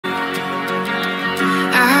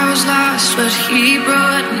lost what he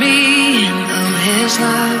brought me, and oh, his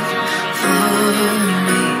love for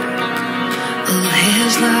me, oh,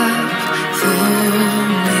 his love for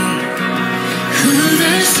me. Who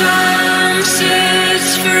the Son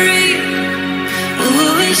sets free,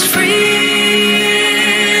 oh, is free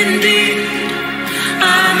indeed.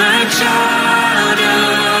 I'm a child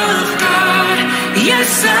of God,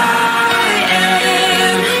 yes I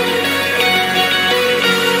am.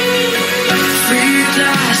 Free at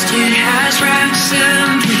last, He has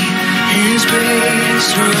ransomed me, His grace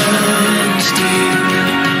runs deep.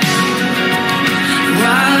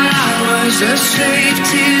 While I was a slave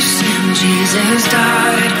to sin, Jesus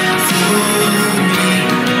died for me.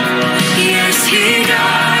 Yes, He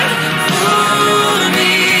died for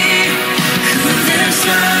me. Who the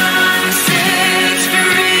Son sets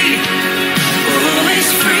free, oh, is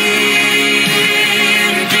free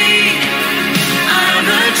indeed. I'm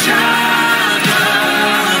a child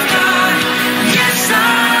of God, yes I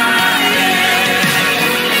am.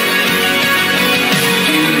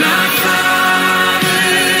 In my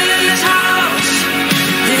Father's house,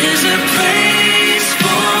 there's a place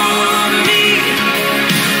for me.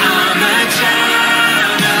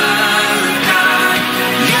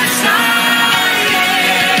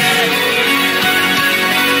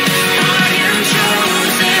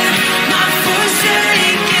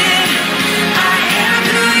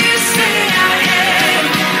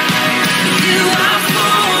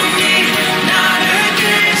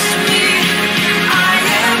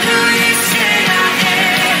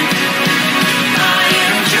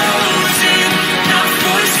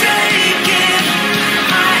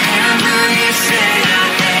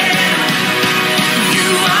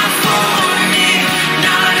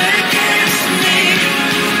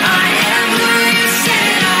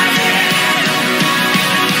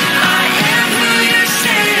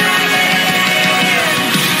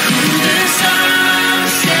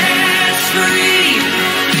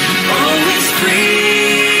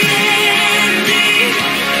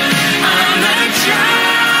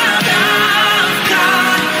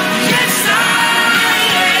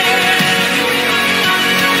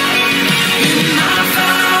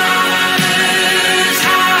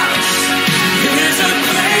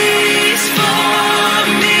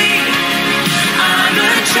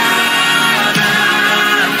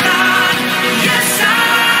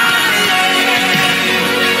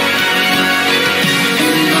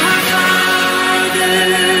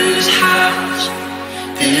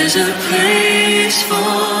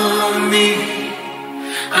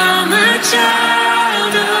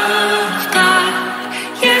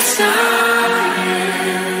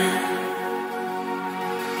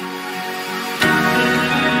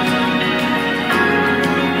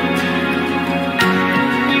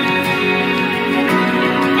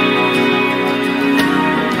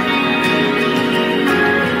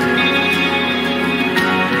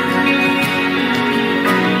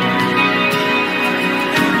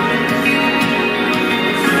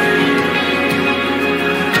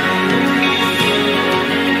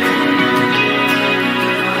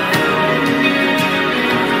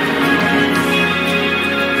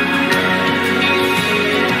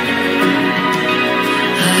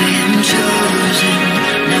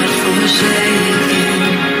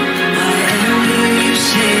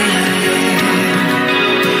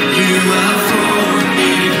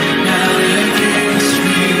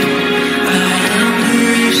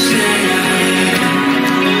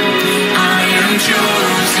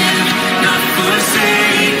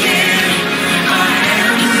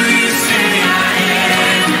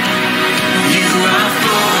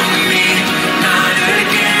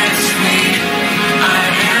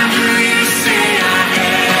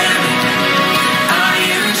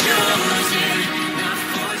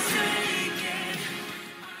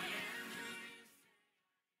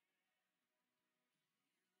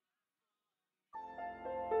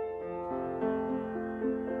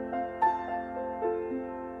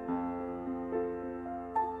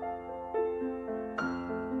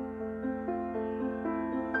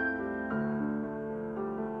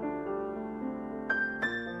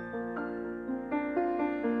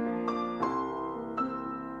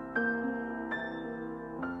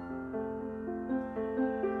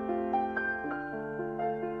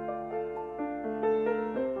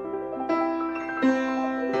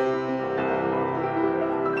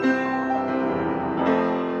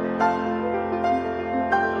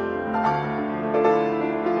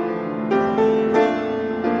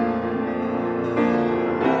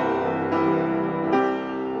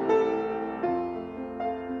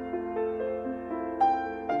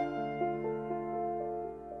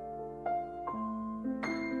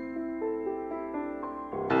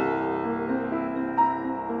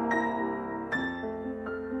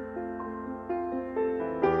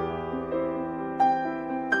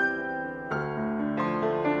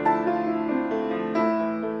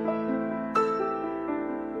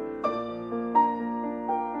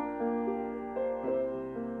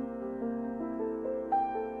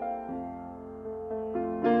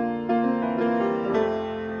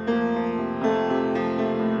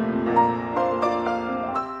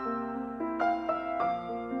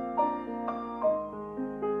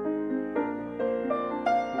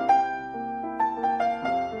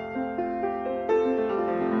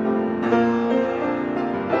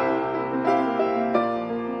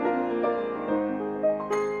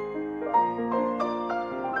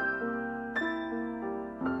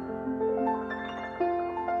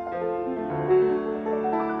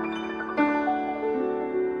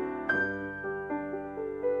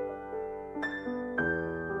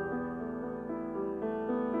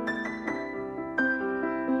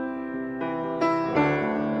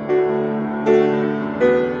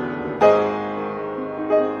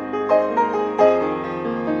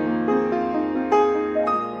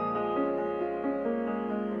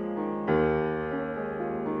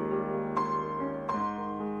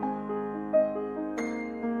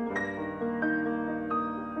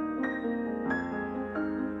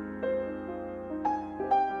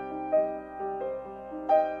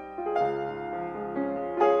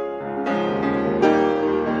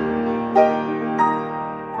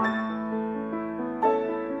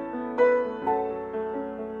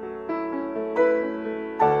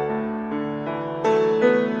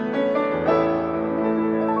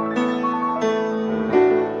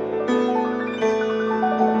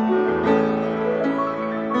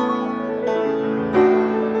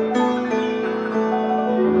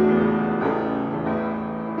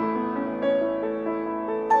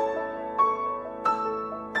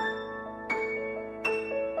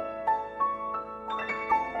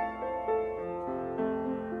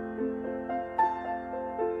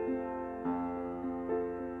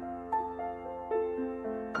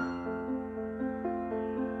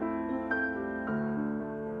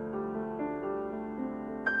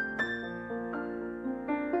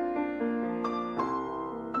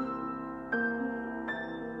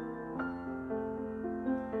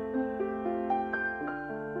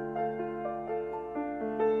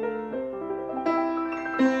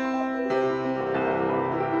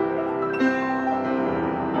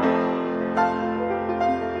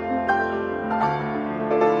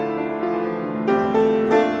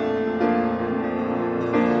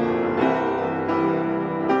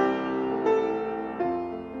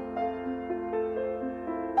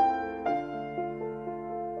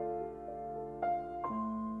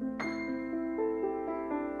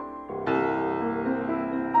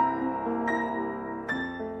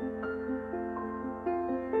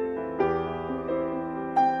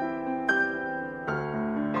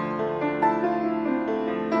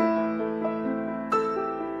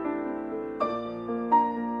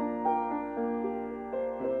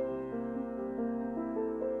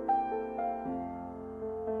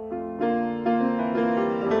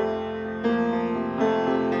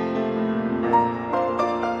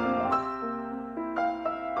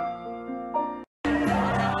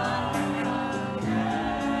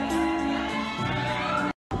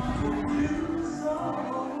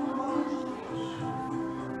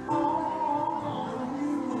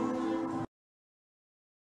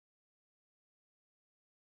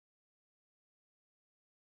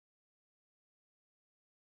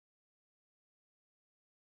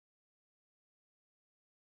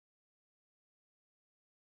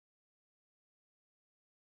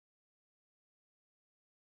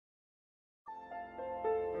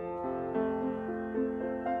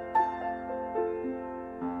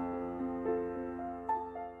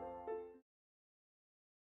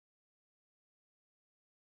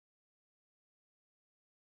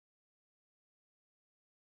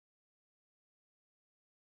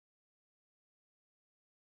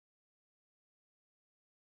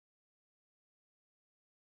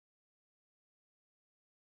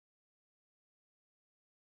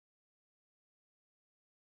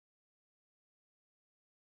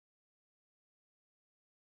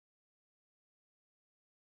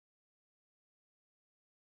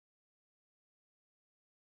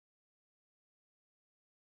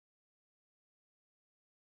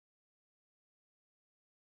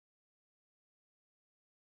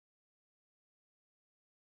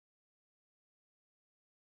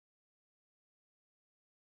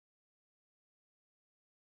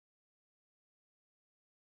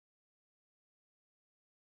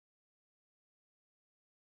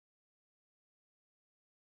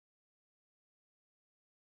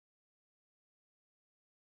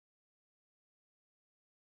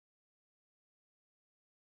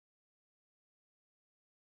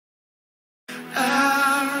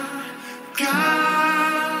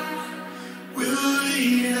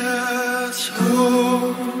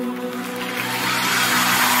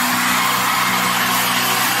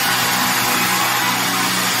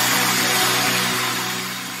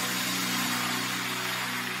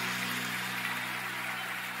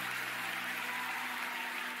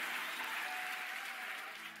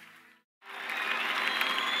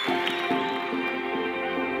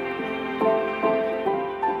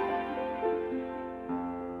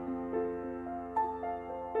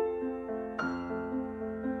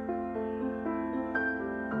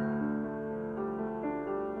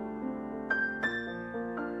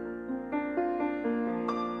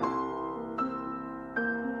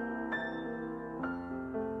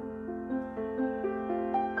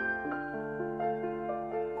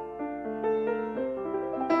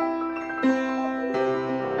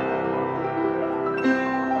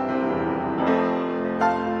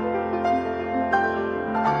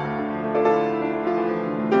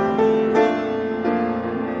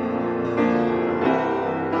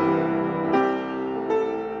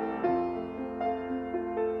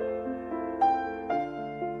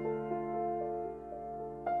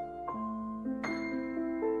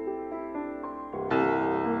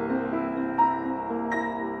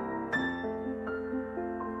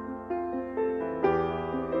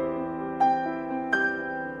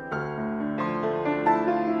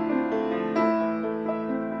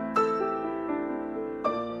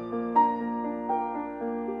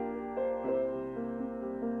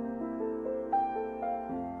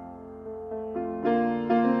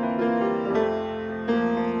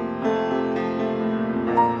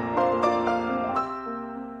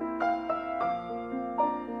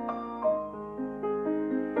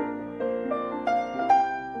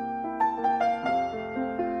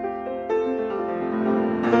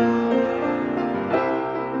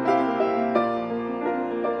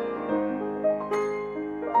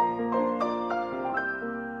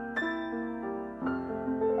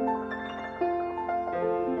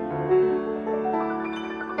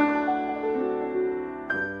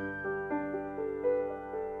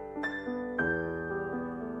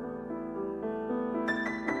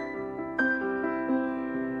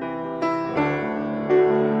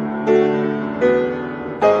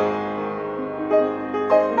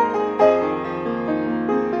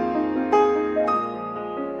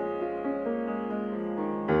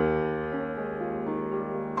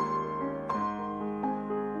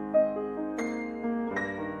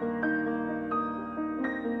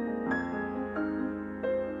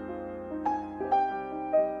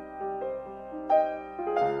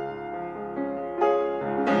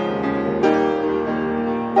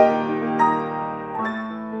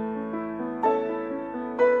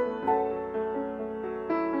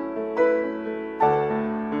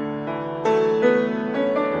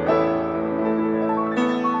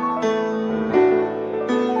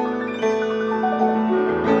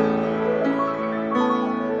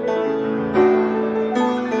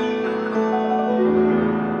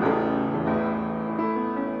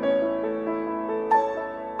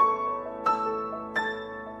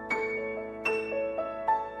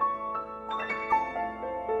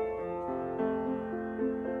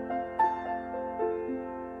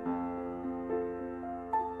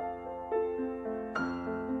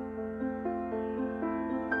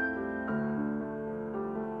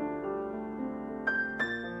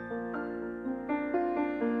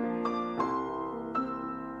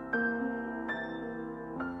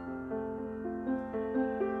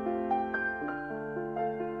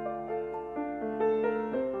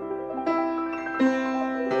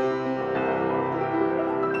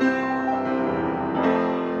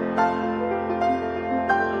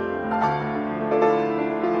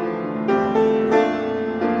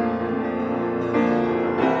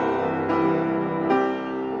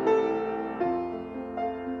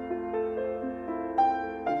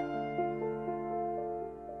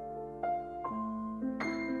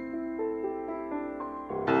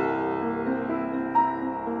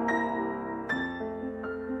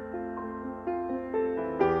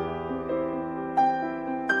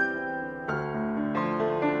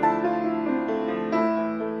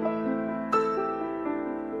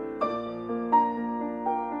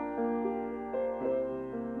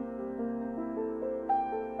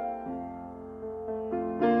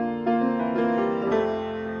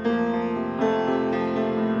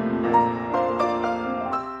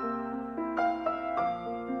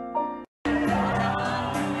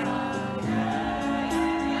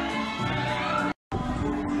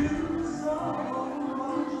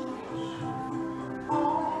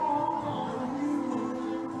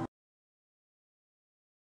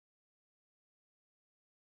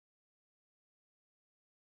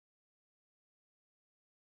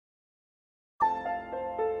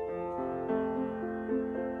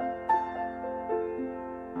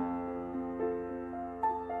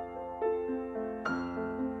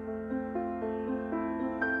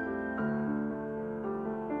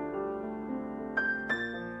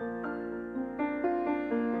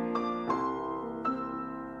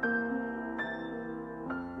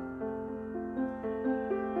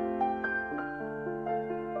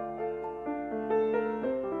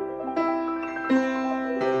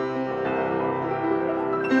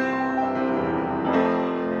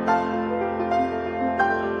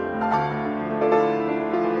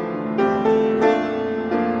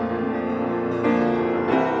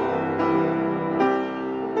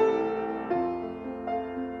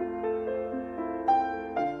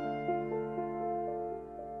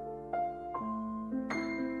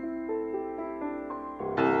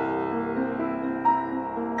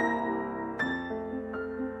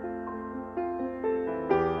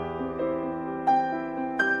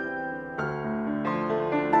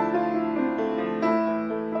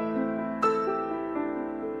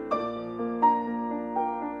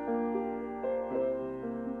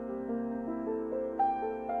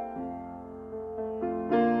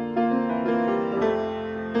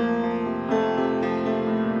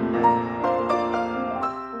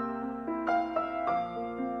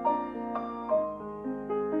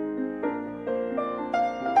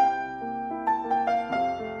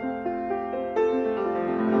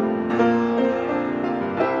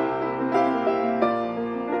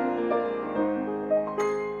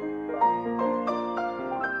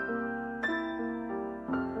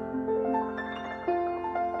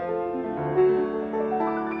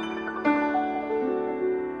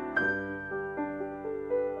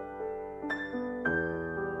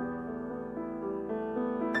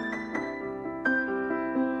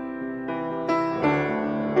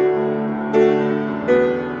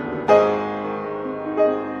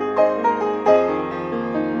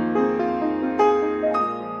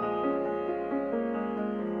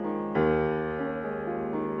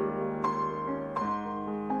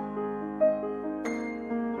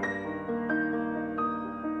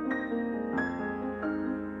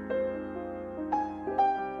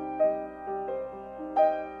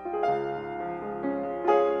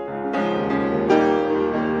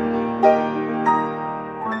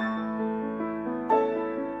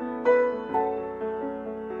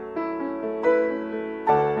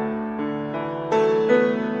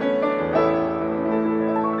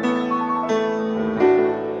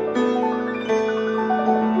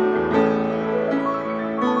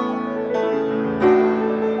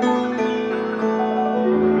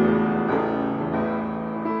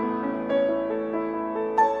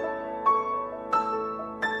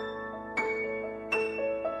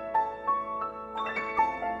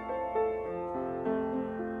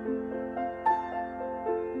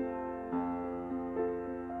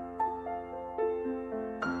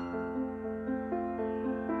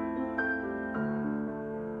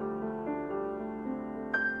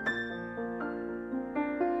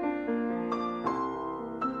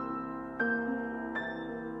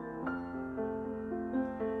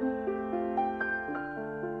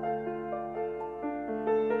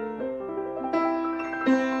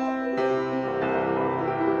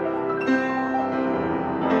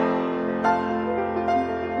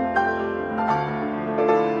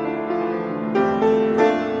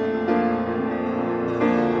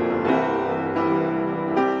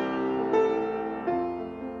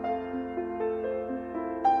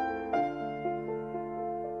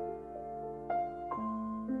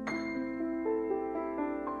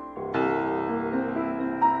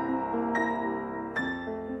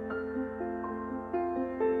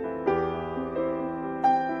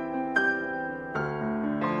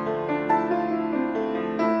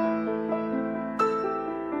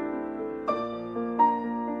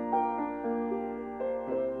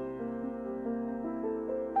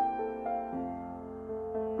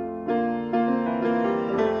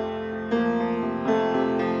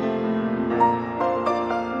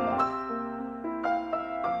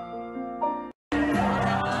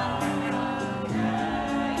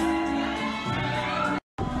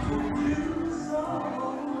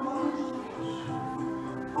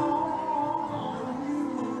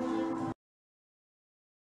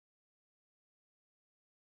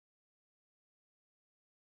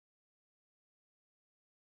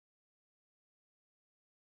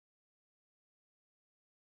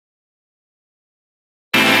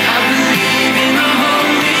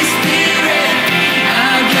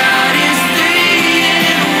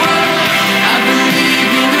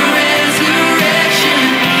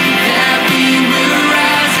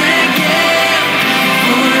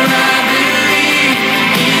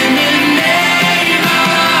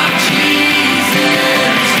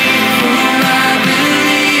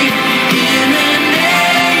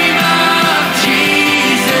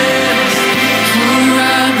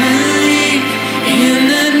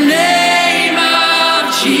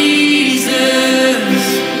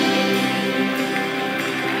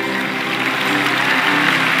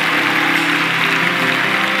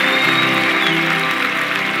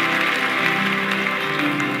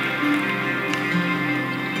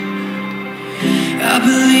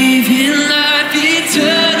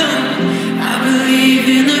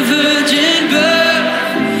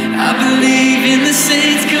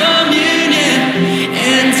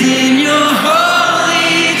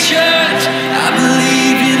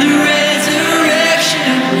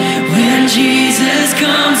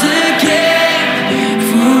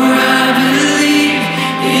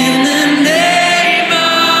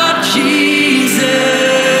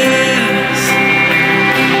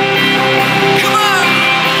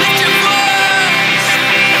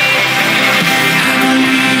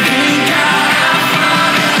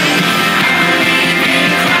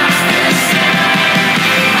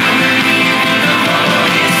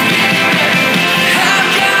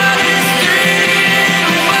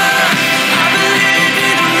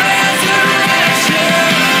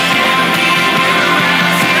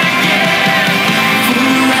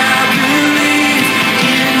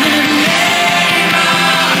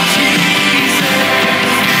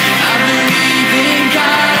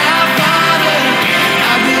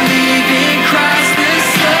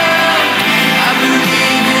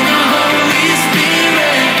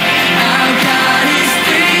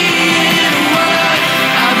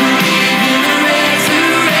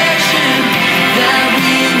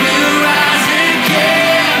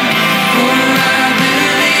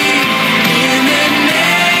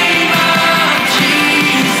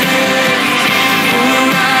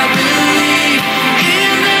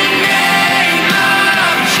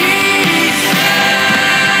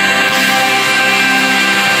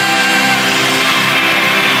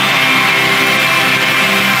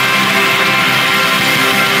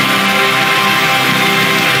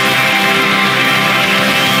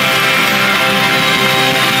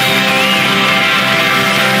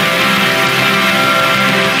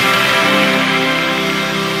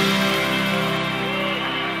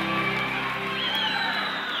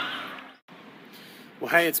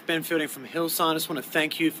 Hey, it's Ben Fielding from Hillside. I just want to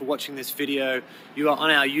thank you for watching this video. You are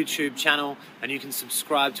on our YouTube channel and you can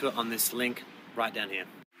subscribe to it on this link right down here.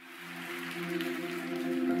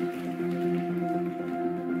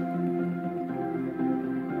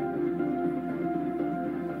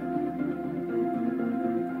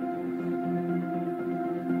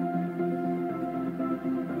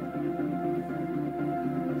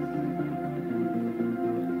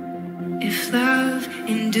 If love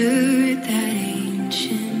endured that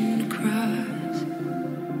ancient cross,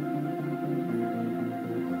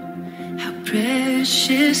 how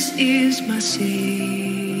precious is my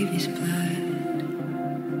Savior's blood.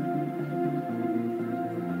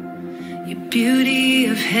 Your beauty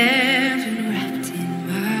of heaven wrapped in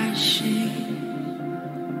my shame,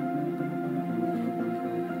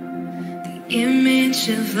 the image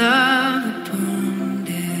of love upon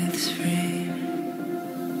death's frame.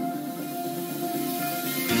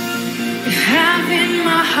 If having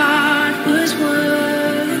my heart was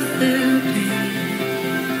worth the pain,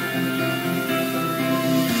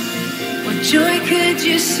 what joy could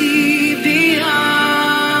you see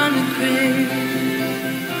beyond the grave?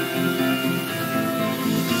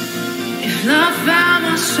 If love found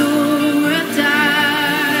my soul worth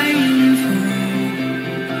dying for,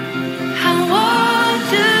 how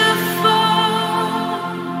wonderful,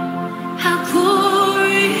 how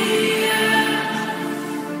glorious,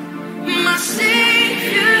 my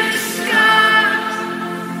Savior's scars,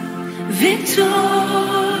 victorious.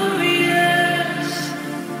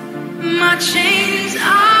 My chains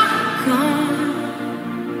are gone,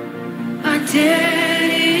 my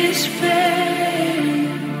debt is paid.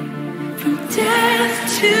 From death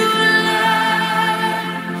to life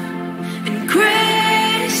and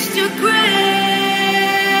grace to grace.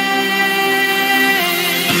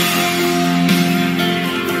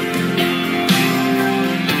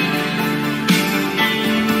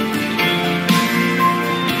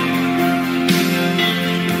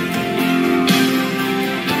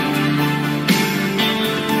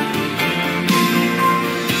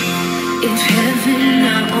 If heaven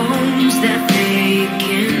now owns that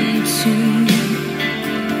vacant tomb,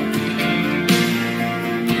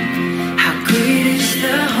 how great is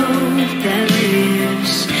the hope that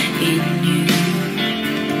lives in you.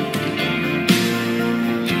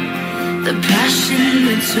 The passion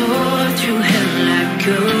that tore through hell like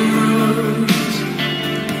gold,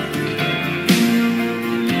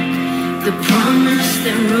 the promise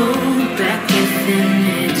that rolled back death in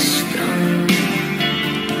its stone.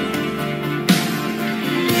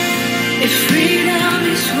 If freedom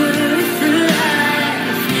is worth the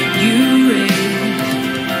life you raised,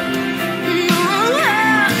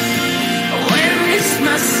 where is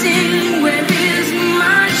my sin? Where is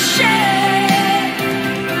my shame?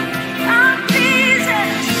 Oh,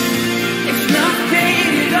 Jesus, if love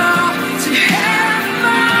paid it all to have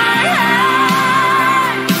my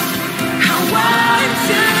life, how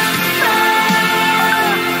wonderful,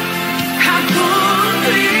 how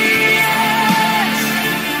glorious.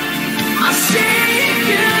 Our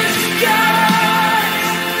Savior's scars,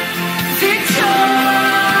 victorious.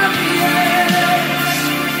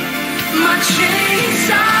 My chains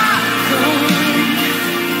are gone,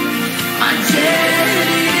 my debt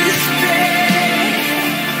is paid.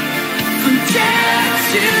 From death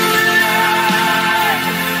to life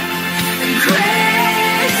and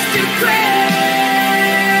grace to grace.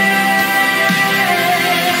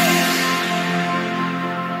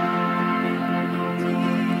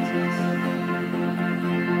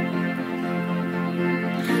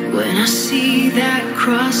 When I see that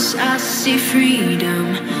cross, I see freedom.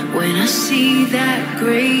 When I see that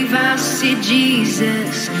grave, I see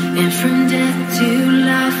Jesus. And from death to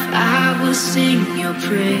life, I will sing your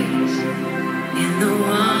praise. In the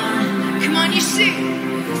one, come on, you sing.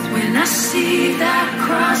 When I see that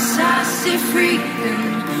cross, I see freedom.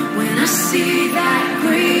 When I see that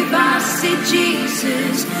grave, I see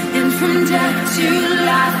Jesus. And from death to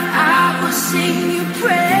life, I will sing your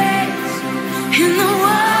praise. In the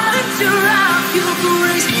wonder of your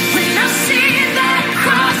grace. When I see that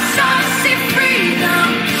cross, I see freedom.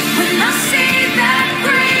 When I see that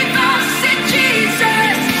grave, I see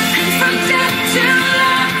Jesus. And from death to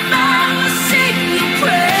life, I will sing your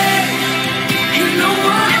praise. In the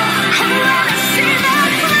wonder, when I see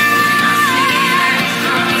that cross,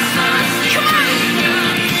 come on.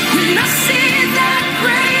 When I see that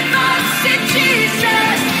grave, I see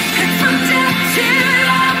Jesus. And from death to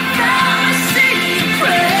life, I will sing your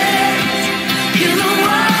praise. In the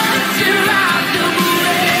wonder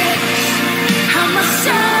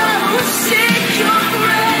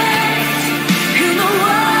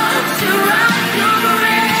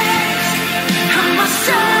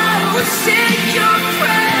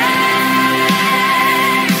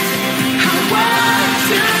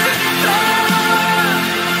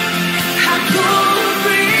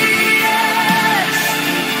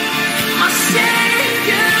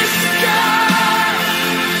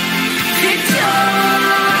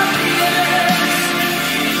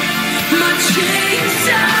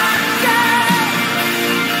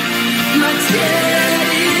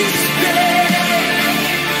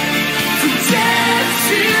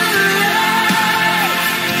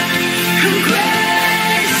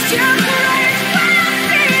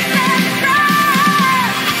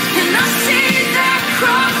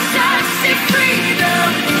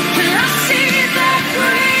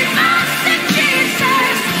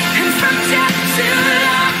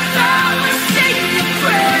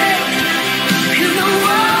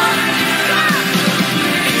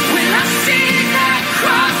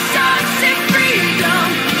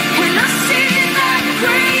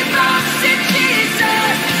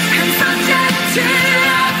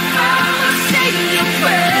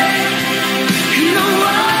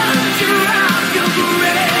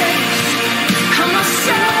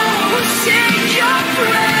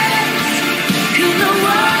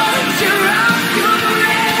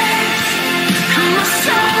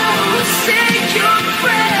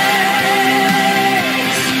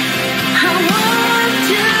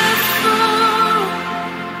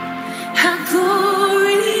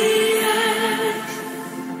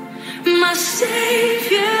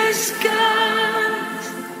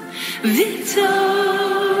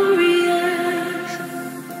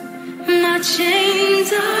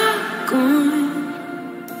days are gone,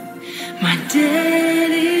 my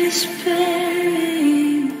debt is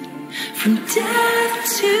paid. From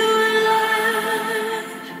death to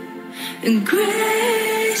life, and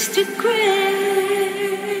grace to grace.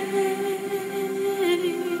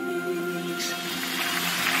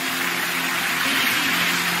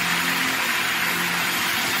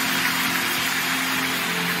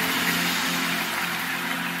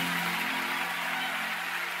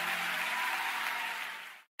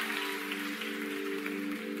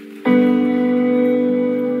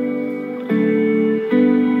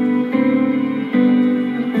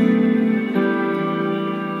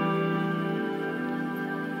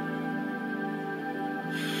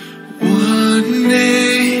 One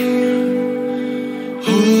name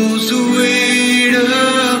holds the weight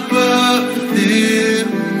above them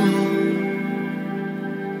all.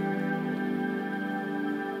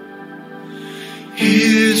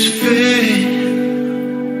 His fame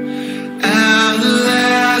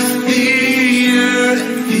outlasts the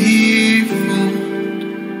earthly fold.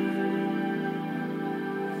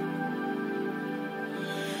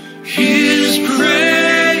 His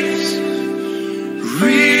praise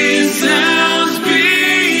resounds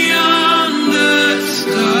beyond the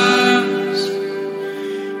stars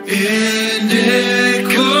and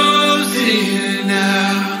echoes in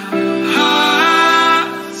our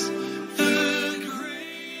hearts. The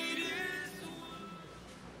greatest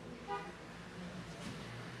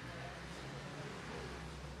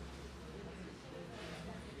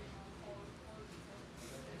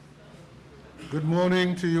Good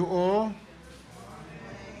morning to you all.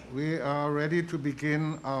 We are ready to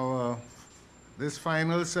begin this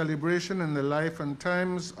final celebration in the life and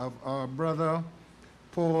times of our brother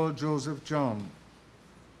Paul Joseph John.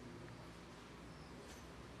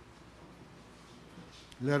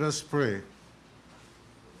 Let us pray.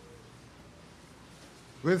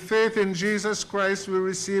 With faith in Jesus Christ, we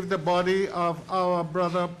receive the body of our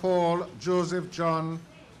brother Paul Joseph John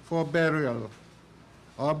for burial.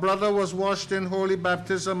 Our brother was washed in holy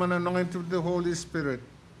baptism and anointed with the Holy Spirit.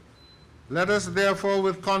 Let us therefore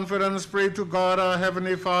with confidence pray to God, our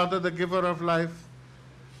Heavenly Father, the giver of life,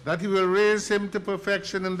 that he will raise him to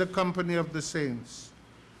perfection in the company of the saints.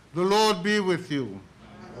 The Lord be with you.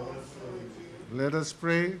 Let us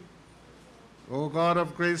pray. O God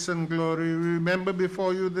of grace and glory, we remember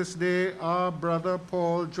before you this day our brother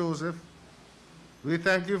Paul Joseph. We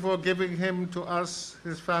thank you for giving him to us,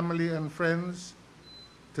 his family and friends,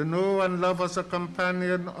 to know and love as a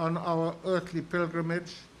companion on our earthly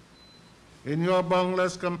pilgrimage. In your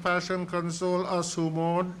boundless compassion, console us who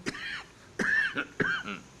mourn.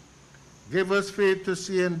 Give us faith to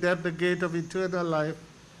see in death the gate of eternal life,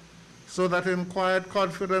 so that in quiet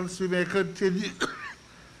confidence we may continue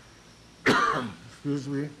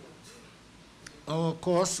our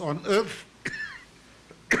course on earth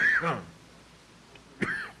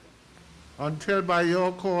until by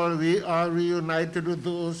your call we are reunited with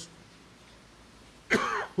those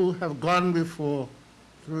who have gone before,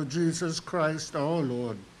 through Jesus Christ our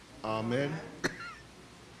Lord. Amen.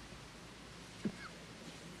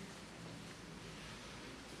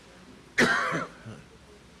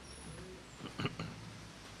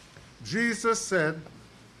 Jesus said,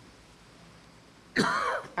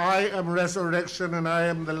 I am resurrection and I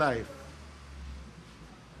am the life.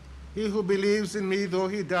 He who believes in me, though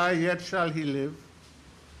he die, yet shall he live.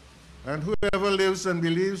 And whoever lives and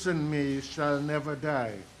believes in me shall never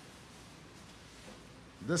die.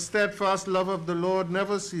 The steadfast love of the Lord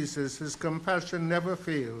never ceases. His compassion never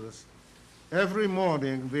fails. Every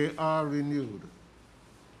morning they are renewed.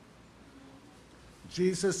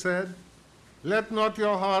 Jesus said, let not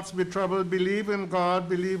your hearts be troubled. Believe in God,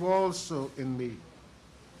 believe also in me.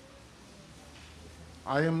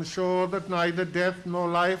 I am sure that neither death, nor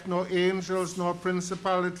life, nor angels, nor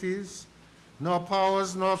principalities, nor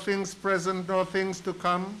powers, nor things present, nor things to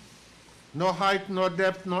come, nor height, nor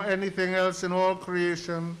depth, nor anything else in all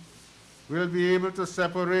creation will be able to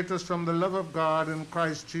separate us from the love of God in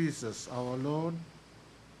Christ Jesus our Lord.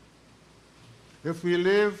 If we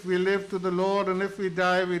live, we live to the Lord, and if we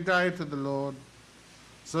die to the Lord.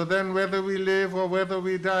 So then, whether we live or whether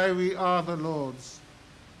we die, we are the Lord's.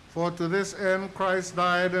 For to this end Christ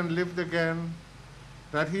died and lived again,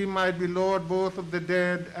 that he might be Lord both of the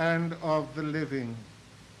dead and of the living.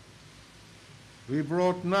 We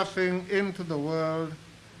brought nothing into the world,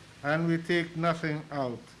 and we take nothing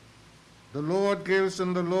out. The Lord gives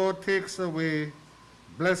and the Lord takes away.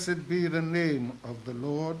 Blessed be the name of the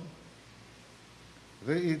Lord.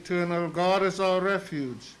 The eternal God is our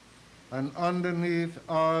refuge, and underneath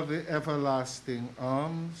are the everlasting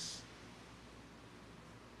arms.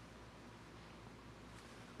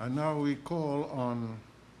 And now we call on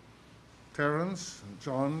Terence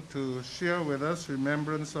John to share with us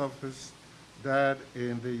remembrance of his dad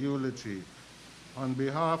in the eulogy. On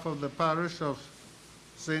behalf of the parish of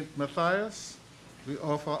St. Matthias, we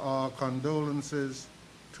offer our condolences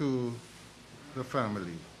to the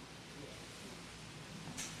family.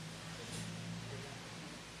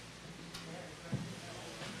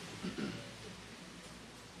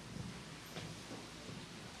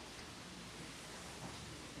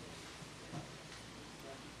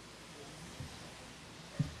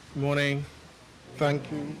 Morning.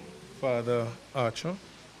 Thank you, Father Archer.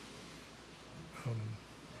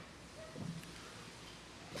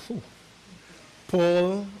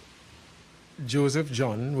 Paul Joseph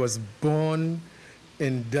John was born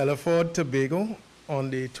in Delaford, Tobago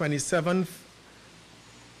on the 27th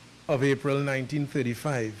of April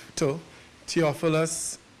 1935 to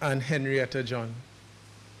Theophilus and Henrietta John.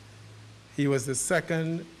 He was the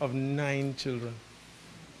second of 9 children.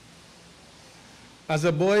 As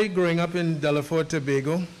a boy growing up in Delaford,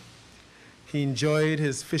 Tobago, he enjoyed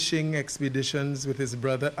his fishing expeditions with his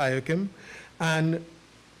brother Joachim and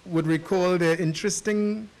would recall their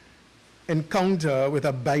interesting encounter with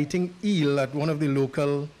a biting eel at one of the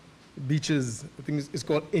local beaches. I think it's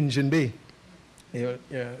called Injun Bay. Yeah.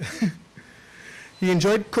 He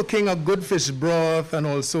enjoyed cooking a good fish broth and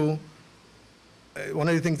also one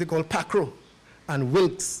of the things they call pacro and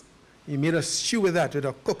wilks. He made a stew with that, with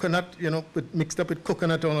a coconut, mixed up with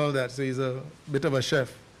coconut and all that. So he's a bit of a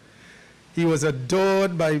chef. He was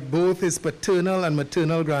adored by both his paternal and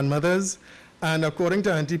maternal grandmothers. And according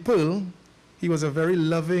to Auntie Pearl, he was a very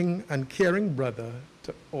loving and caring brother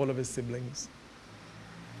to all of his siblings.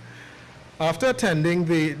 After attending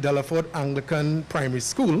the Delaford Anglican Primary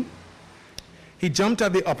School, he jumped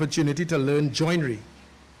at the opportunity to learn joinery.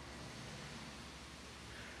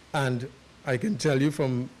 And I can tell you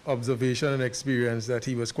from observation and experience that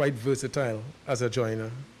he was quite versatile as a joiner.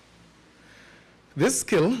 This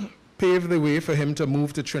skill paved the way for him to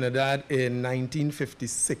move to Trinidad in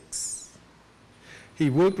 1956. He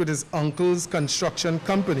worked with his uncle's construction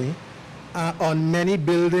company on many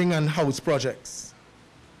building and house projects.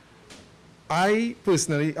 I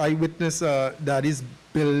personally witnessed Daddy's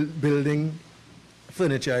building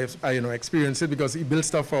furniture. I experienced it because he built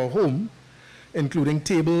stuff for our home, including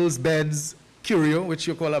tables, beds, curio, which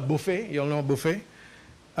you call a buffet. You all know a buffet.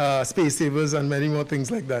 Space savers and many more things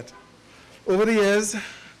like that. Over the years,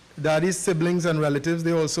 Daddy's siblings and relatives,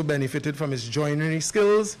 they also benefited from his joinery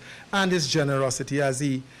skills and his generosity, as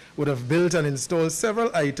he would have built and installed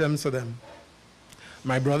several items for them.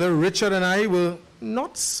 My brother Richard and I were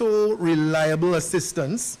not so reliable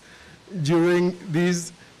assistants during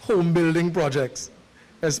these home building projects,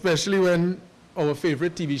 especially when our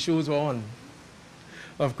favorite TV shows were on.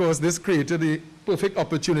 Of course, this created the perfect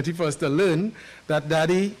opportunity for us to learn that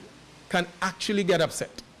Daddy can actually get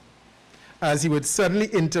upset, as he would suddenly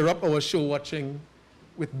interrupt our show watching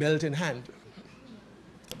with belt in hand.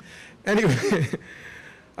 Anyway,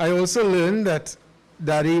 I also learned that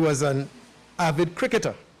Daddy was an avid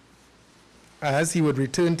cricketer, as he would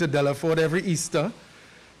return to Delaford every Easter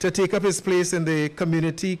to take up his place in the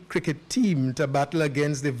community cricket team to battle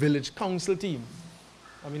against the village council team.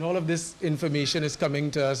 I mean, all of this information is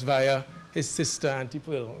coming to us via his sister, Auntie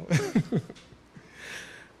Pearl.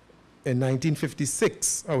 In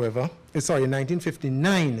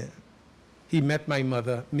 1959, he met my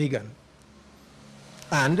mother, Megan.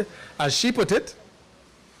 And, as she put it,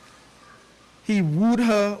 he wooed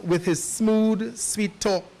her with his smooth, sweet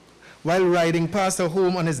talk while riding past her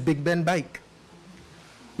home on his Big Ben bike.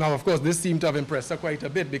 Now, of course, this seemed to have impressed her quite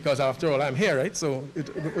a bit because, after all, I'm here, right? So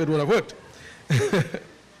it would have worked.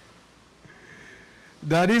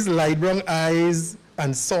 Daddy's light brown eyes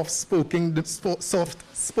and soft-spoken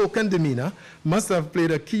demeanor must have played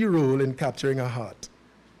a key role in capturing her heart.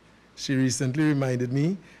 She recently reminded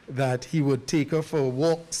me that he would take her for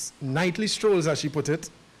walks, nightly strolls, as she put it,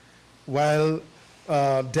 while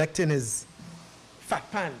decked in his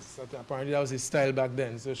fat pants. Apparently that was his style back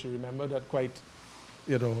then, so she remembered that quite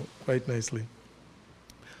nicely.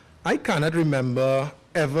 I cannot remember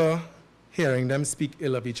ever hearing them speak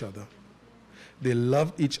ill of each other. They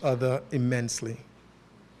loved each other immensely.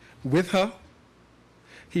 With her,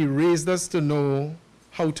 he raised us to know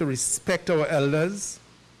how to respect our elders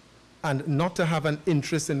and not to have an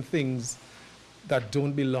interest in things that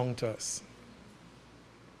don't belong to us.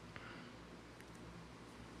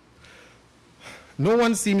 No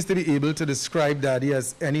one seems to be able to describe Daddy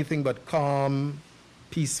as anything but calm,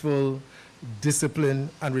 peaceful, disciplined,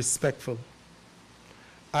 and respectful.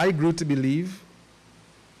 I grew to believe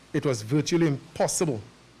it was virtually impossible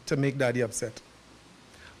to make Daddy upset.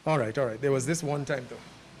 All right. There was this one time,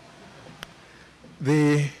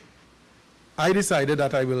 though. I decided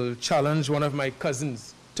that I will challenge one of my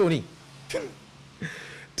cousins, Tony,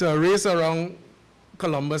 to a race around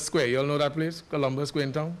Columbus Square. You all know that place, Columbus Square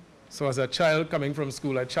in town? So as a child coming from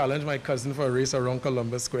school, I challenged my cousin for a race around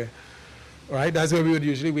Columbus Square. All right, that's where we would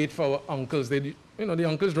usually wait for our uncles. The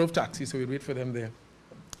uncles drove taxis, so we'd wait for them there.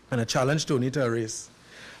 And I challenged Tony to a race.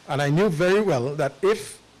 And I knew very well that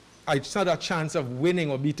if I had a chance of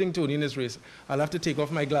winning or beating Tony in this race, I'll have to take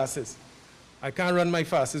off my glasses. I can't run my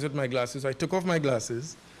fastest with my glasses. So I took off my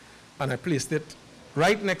glasses and I placed it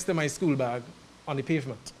right next to my school bag on the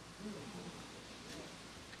pavement.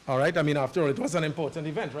 All right, I mean, after all, it was an important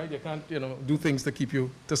event, right? You can't, do things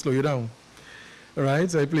to slow you down. All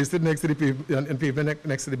right, so I placed it next to the pavement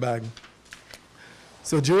next to the bag.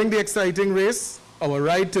 So during the exciting race, our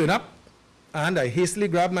ride turned up, and I hastily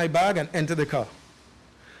grabbed my bag and entered the car.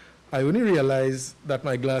 I only realized that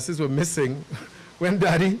my glasses were missing when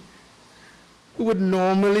Daddy, who would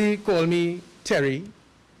normally call me Terry,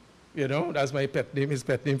 that's my pet name, his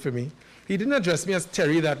pet name for me, he didn't address me as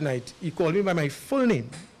Terry that night. He called me by my full name.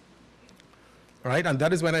 All right, and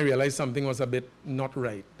that is when I realized something was a bit not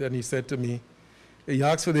right. Then he said to me, he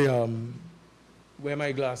asked for where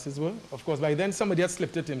my glasses were. Of course, by then somebody had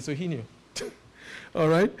slipped it to him, so he knew. All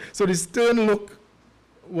right, so the stern look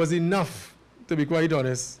was enough, to be quite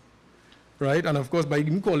honest. Right, and of course, by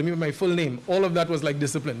him calling me by my full name, all of that was like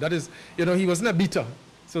discipline. That is, he wasn't a beater.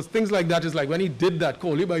 So things like that is like when he did that,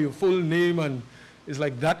 call you by your full name, and it's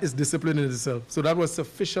like that is discipline in itself. So that was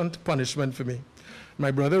sufficient punishment for me. My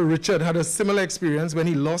brother Richard had a similar experience when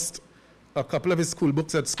he lost a couple of his school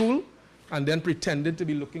books at school and then pretended to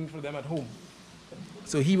be looking for them at home.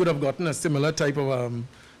 So he would have gotten a similar type of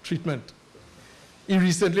treatment. He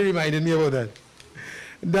recently reminded me about that.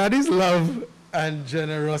 Daddy's love and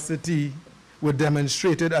generosity were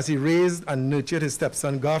demonstrated as he raised and nurtured his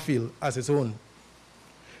stepson Garfield as his own.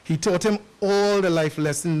 He taught him all the life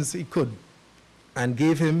lessons he could and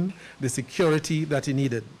gave him the security that he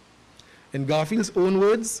needed. In Garfield's own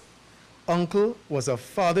words, Uncle was a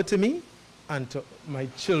father to me and to my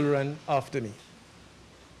children after me.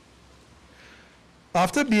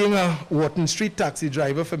 After being a Wharton Street taxi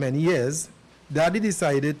driver for many years, Daddy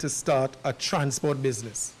decided to start a transport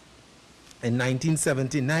business. In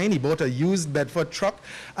 1979, he bought a used Bedford truck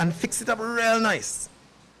and fixed it up real nice,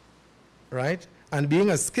 right? And being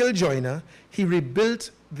a skilled joiner, he rebuilt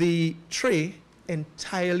the tray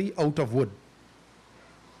entirely out of wood.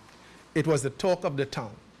 It was the talk of the town.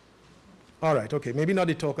 All right, okay, maybe not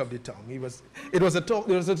the talk of the town. There was a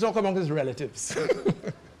talk among his relatives.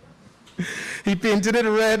 He painted it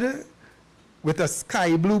red with a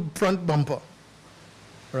sky blue front bumper.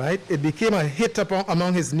 Right? It became a hit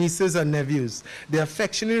among his nieces and nephews. They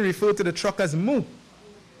affectionately referred to the truck as Moo.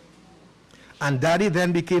 And Daddy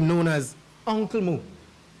then became known as Uncle Moo.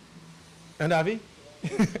 And Avi?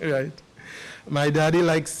 Right. My daddy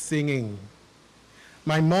likes singing.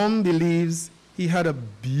 My mom believes he had a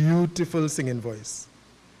beautiful singing voice.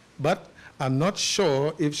 But I'm not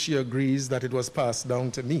sure if she agrees that it was passed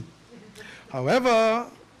down to me. However,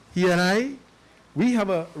 he and we have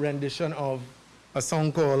a rendition of a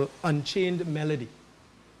song called Unchained Melody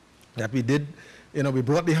that we did. We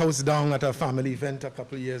brought the house down at a family event a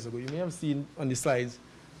couple of years ago. You may have seen on the slides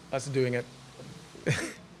us doing it.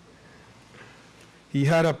 He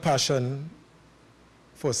had a passion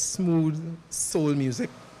for smooth soul music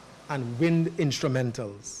and wind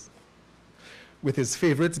instrumentals, with his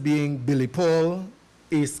favorites being Billy Paul,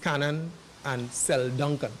 Ace Cannon, and Sel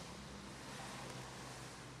Duncan.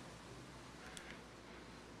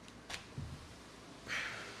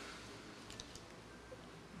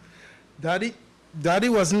 Daddy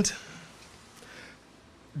wasn't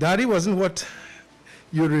what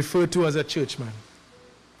you would refer to as a churchman.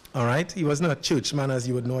 All right? He wasn't a churchman as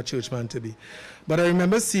you would know a churchman to be. But I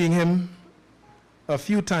remember seeing him a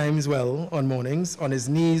few times, on mornings, on his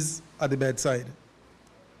knees at the bedside.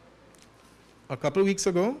 A couple of weeks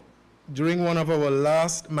ago, during one of our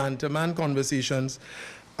last man-to-man conversations,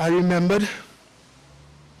 I remember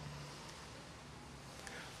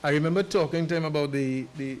talking to him about the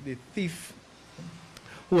thief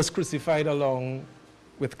who was crucified along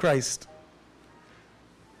with Christ,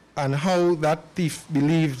 and how that thief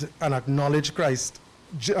believed and acknowledged Christ,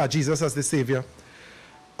 Jesus as the Savior,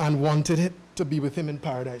 and wanted it to be with him in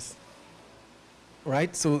paradise.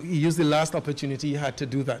 Right? So he used the last opportunity he had to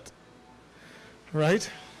do that. Right?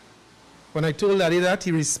 When I told Daddy that,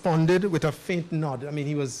 he responded with a faint nod. I mean,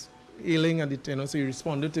 he was ailing, and so he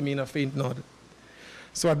responded to me in a faint nod.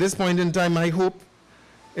 So at this point in time, my hope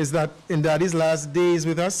is that in Daddy's last days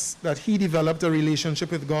with us, that he developed a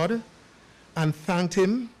relationship with God and thanked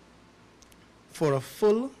him for a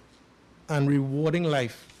full and rewarding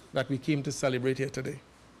life that we came to celebrate here today.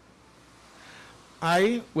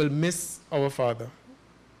 I will miss our father,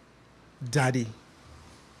 Daddy,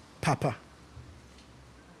 Papa,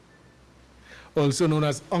 also known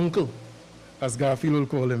as Uncle, as Garfield will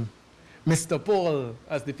call him, Mr. Paul,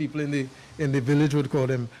 as the people in the village would call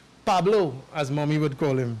him, Pablo, as Mommy would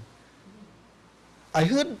call him. I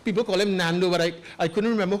heard people call him Nando, but I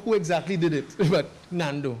couldn't remember who exactly did it, but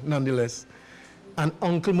Nando, nonetheless. And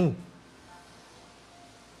Uncle Moo.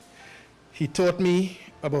 He taught me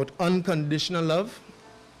about unconditional love,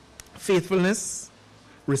 faithfulness,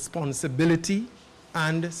 responsibility,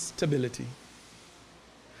 and stability.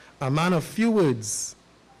 A man of few words,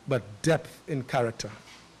 but depth in character.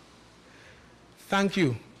 Thank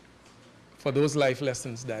you for those life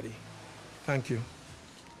lessons, Daddy. Thank you.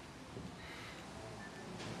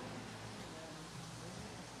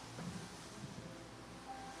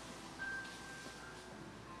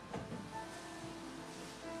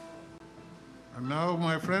 And now,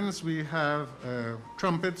 my friends, we have a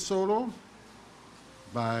trumpet solo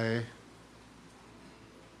by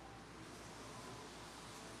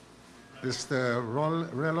Mr.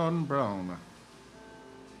 Rellon Brown.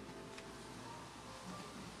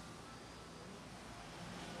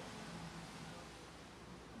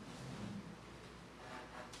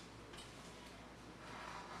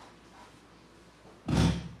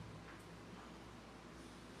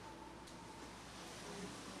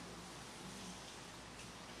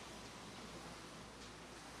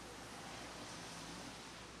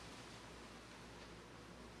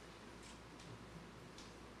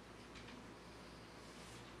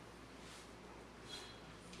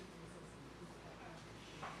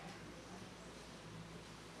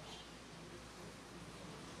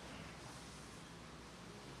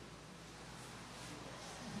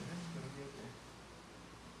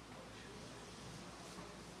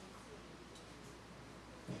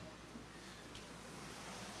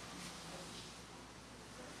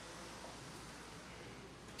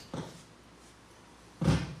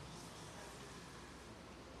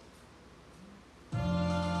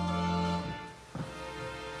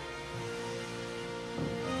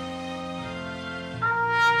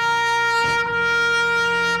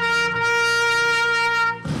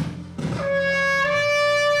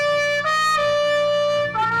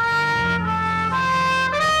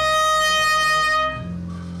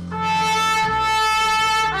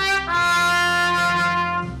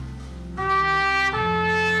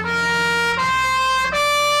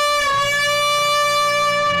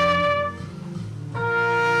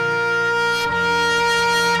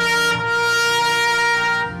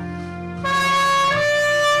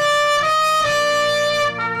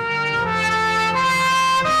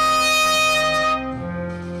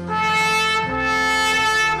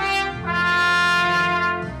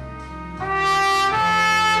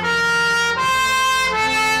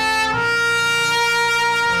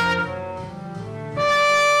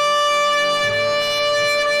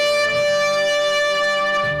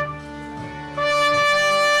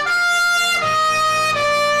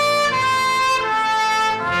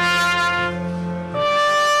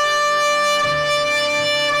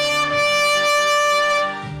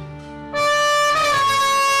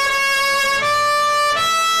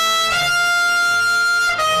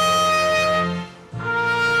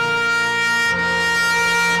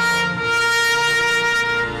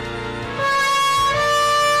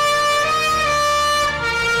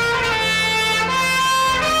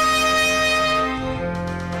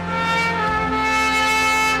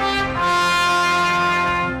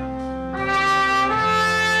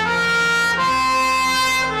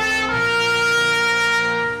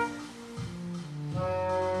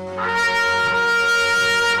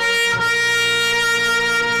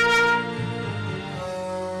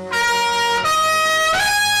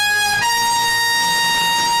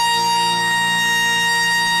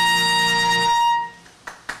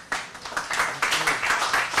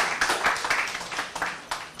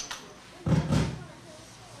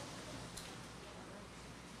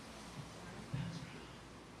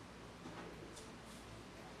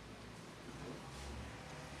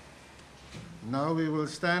 Now we will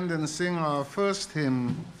stand and sing our first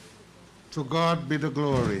hymn, To God Be the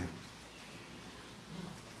Glory.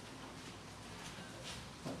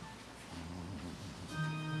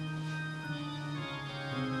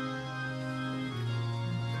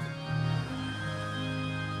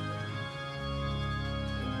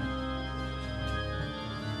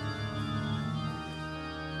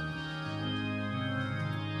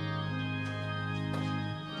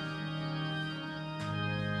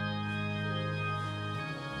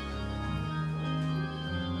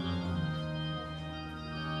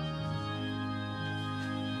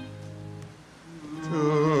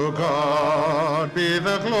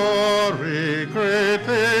 glory, great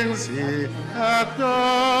things he hath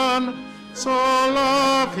done. So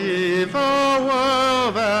loved he the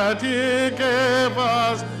world that he gave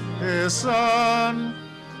us his Son,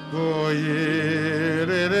 who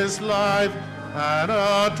yielded his life an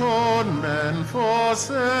atonement for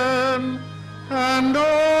sin, and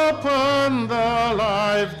opened the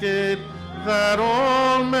life gate that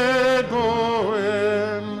all may go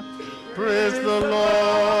in. Praise the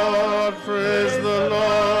Lord, praise the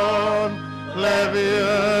Lord, let the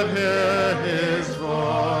earth hear his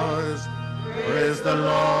voice. Praise the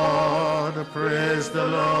Lord, praise the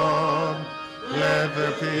Lord, let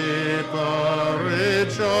the people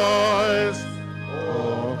rejoice.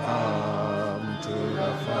 Oh, come to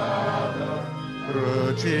the Father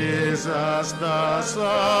through Jesus the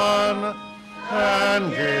Son,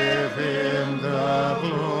 and give him the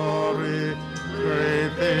glory,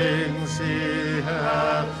 great things he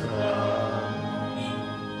hath done.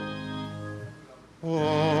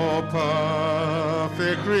 Oh,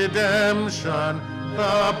 perfect redemption,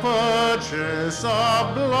 the purchase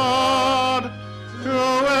of blood, to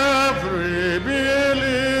every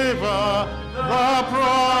believer, the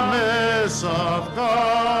promise of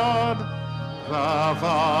God. The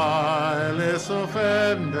vilest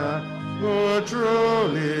offender who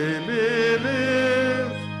truly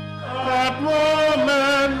believe, that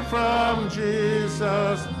moment from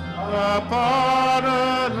Jesus the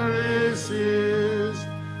pardon receives.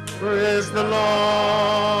 Praise the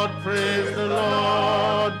Lord, praise the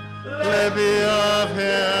Lord, let the earth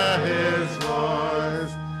hear his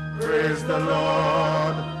voice. Praise the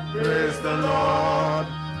Lord, praise the Lord,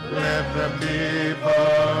 let the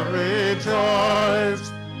people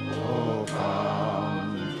rejoice. Oh,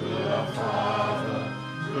 come to the Father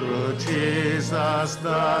through Jesus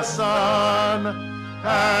the Son,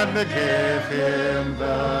 and give him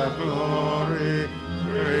the glory,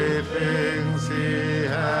 great things he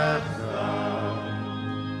hath done.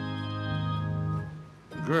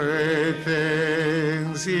 Great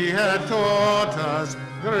things he hath taught us,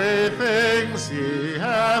 great things he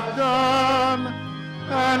hath done,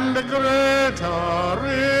 and greater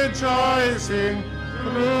rejoicing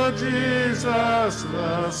through Jesus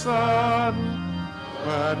the Son.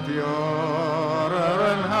 But purer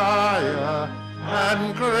and higher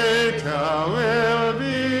and greater will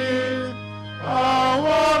be our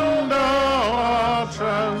wonder, our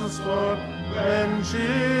transport, when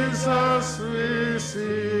Jesus we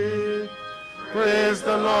see. Praise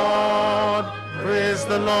the Lord, praise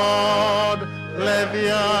the Lord, let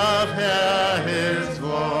the earth hear his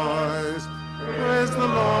voice. Praise the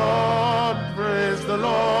Lord, praise the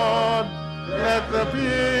Lord, let the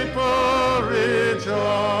people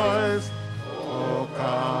rejoice. Oh,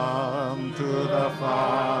 come to the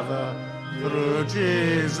Father through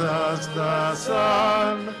Jesus the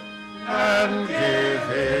Son, and give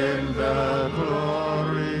him the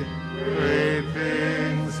glory, great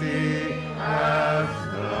things he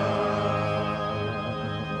hath done.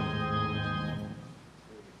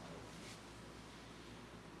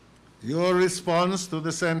 Your response to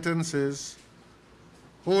the sentence is,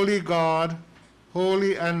 Holy God,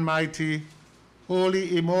 holy and mighty,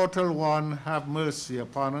 holy immortal one, have mercy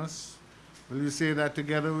upon us. Will you say that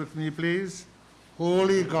together with me, please?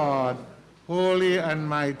 Holy God, holy and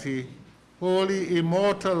mighty, holy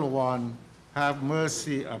immortal one, have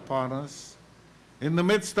mercy upon us. In the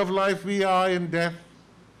midst of life we are in death.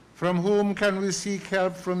 From whom can we seek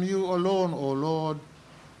help? From you alone, O Lord,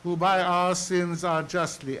 who by our sins are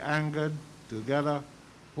justly angered together.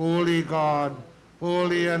 Holy God,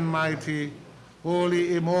 holy and mighty,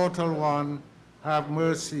 holy immortal one, have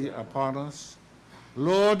mercy upon us.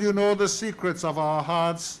 Lord, you know the secrets of our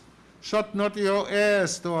hearts. Shut not your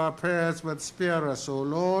ears to our prayers, but spare us, O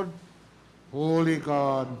Lord. Holy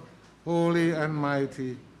God, holy and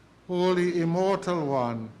mighty, holy immortal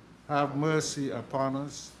one, have mercy upon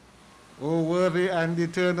us. O worthy and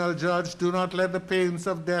eternal Judge, do not let the pains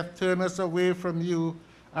of death turn us away from you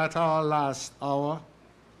at our last hour.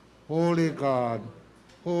 Holy God,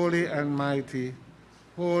 holy and mighty,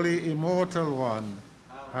 holy immortal one,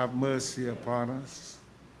 have mercy upon us.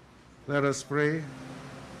 Let us pray.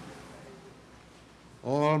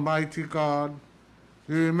 Almighty God,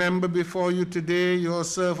 we remember before you today your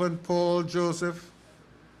servant Paul Joseph,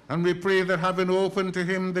 and we pray that having opened to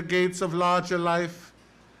him the gates of larger life,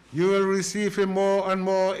 you will receive him more and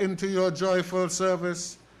more into your joyful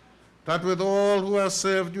service, that with all who have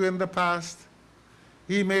served you in the past,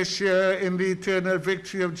 he may share in the eternal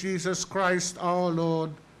victory of Jesus Christ our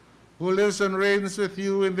Lord, who lives and reigns with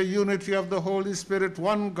you in the unity of the Holy Spirit,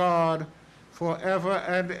 one God, forever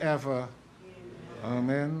and ever.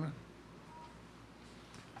 Amen.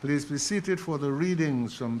 Please be seated for the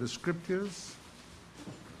readings from the scriptures.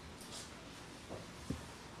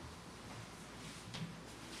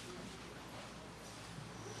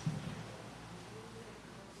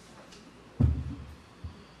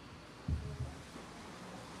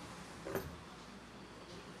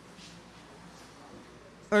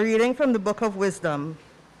 A reading from the Book of Wisdom,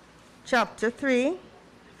 chapter 3,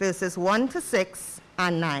 verses 1 to 6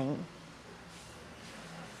 and 9.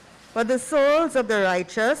 But the souls of the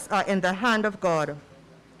righteous are in the hand of God,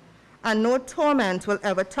 and no torment will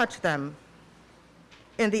ever touch them.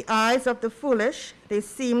 In the eyes of the foolish, they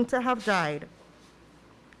seem to have died,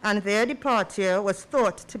 and their departure was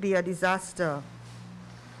thought to be a disaster,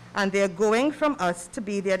 and their going from us to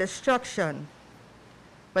be their destruction.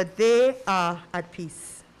 But they are at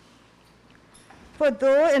peace. For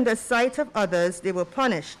though in the sight of others they were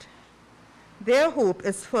punished, their hope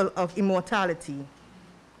is full of immortality.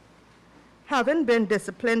 Having been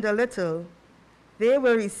disciplined a little, they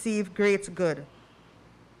will receive great good,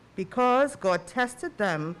 because God tested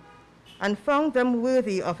them and found them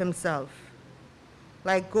worthy of himself.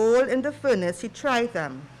 Like gold in the furnace, he tried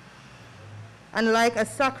them, and like a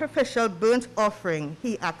sacrificial burnt offering,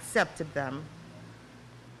 he accepted them.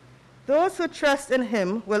 Those who trust in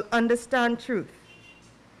him will understand truth,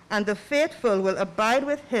 and the faithful will abide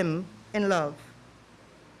with him in love,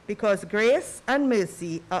 because grace and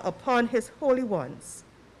mercy are upon his holy ones,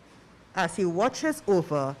 as he watches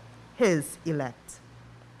over his elect.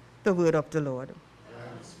 The word of the Lord.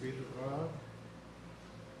 Thanks be to God.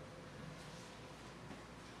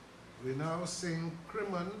 We now sing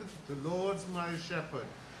Crimond, "The Lord's my shepherd."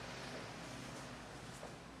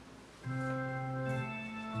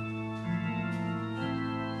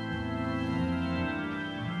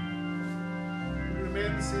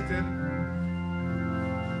 Remain seated.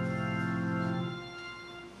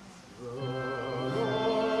 The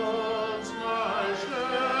Lord's my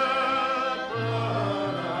shepherd,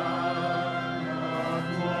 I'm not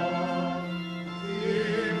one. He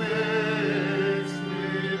makes me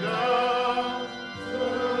down to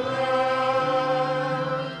lie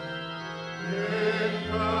in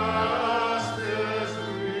pastures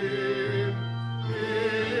green. He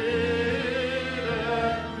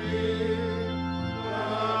leadeth me the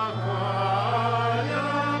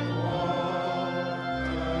quiet waters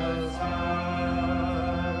high.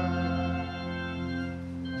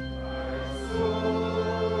 My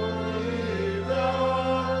soul he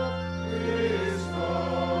doth restore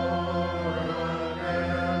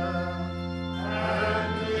again, and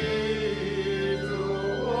me to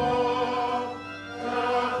walk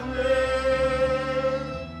that way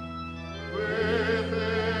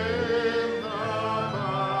within the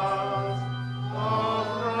paths of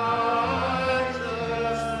righteousness,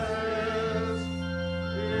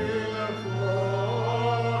 before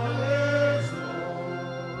his Lord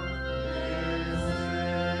is near.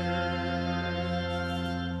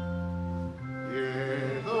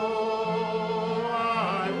 Yea, though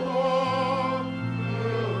I walk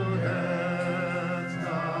through death's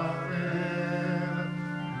dark vale,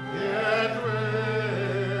 yet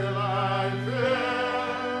will I fear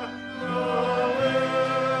no ill.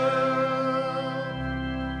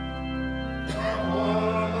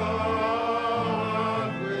 For the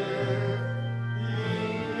with ye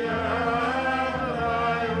and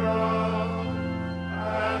thy rod,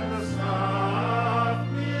 and the staff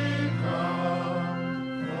become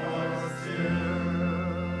still.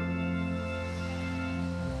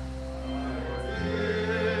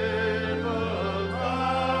 Feeble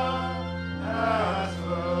thou hast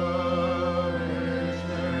furnished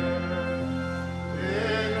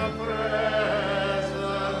in the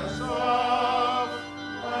presence of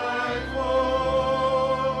my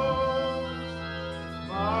foes.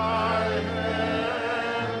 My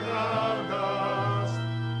hand thou dost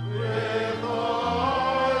with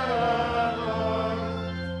oil anoint,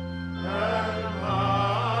 and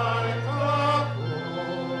my cup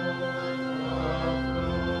goodness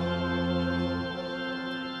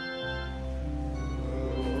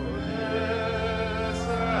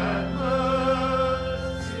and mercy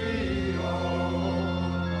all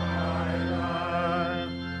my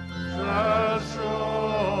life shall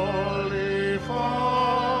surely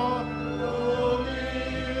follow me,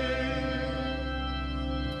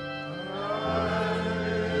 and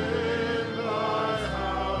in thy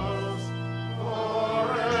house forevermore.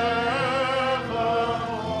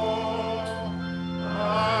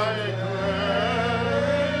 Thy dwelling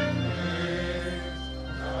place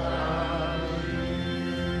shall be.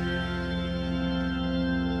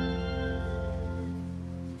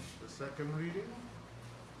 The second reading.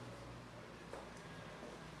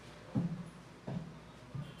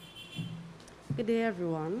 Good day,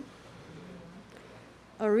 everyone.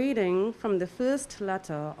 A reading from the first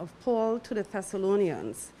letter of Paul to the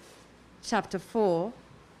Thessalonians, chapter 4,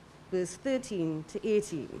 verse 13 to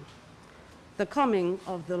 18. The coming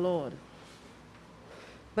of the Lord.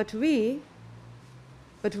 But we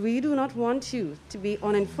do not want you to be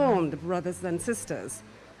uninformed, brothers and sisters,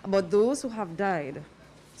 about those who have died,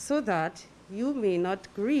 so that you may not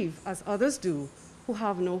grieve as others do who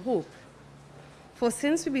have no hope. For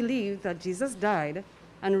since we believe that Jesus died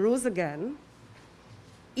and rose again,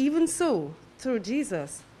 even so, through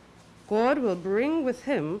Jesus, God will bring with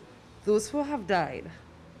him those who have died.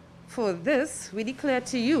 For this we declare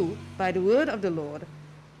to you by the word of the Lord,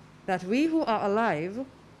 that we who are alive,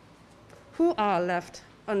 who are left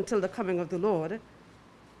until the coming of the Lord,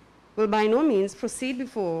 will by no means proceed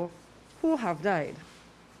before who have died.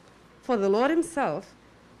 For the Lord himself,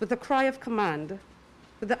 with a cry of command,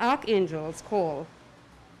 with the archangel's call,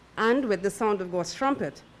 and with the sound of God's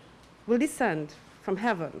trumpet, will descend from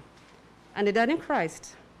heaven, and the dead in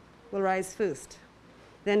Christ will rise first.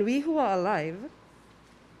 Then we who are alive,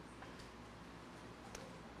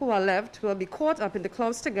 who are left, will be caught up in the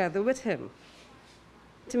clouds together with him,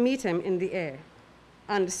 to meet him in the air,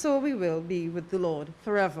 and so we will be with the Lord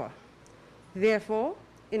forever. Therefore,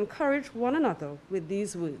 encourage one another with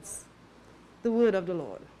these words. The word of the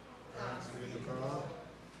Lord. Thanks be to God.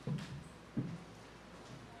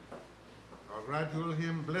 Our gradual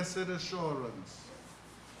hymn, Blessed Assurance,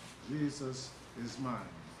 Jesus is mine.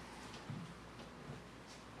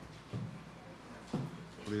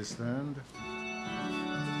 Please stand.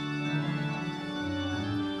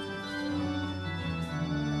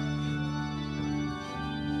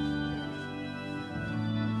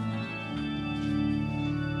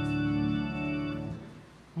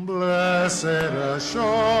 Blessed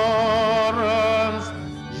assurance,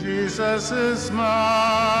 Jesus is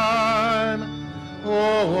mine.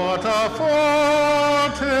 Oh, what a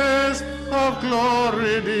foretaste of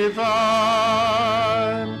glory divine.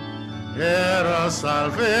 Heir of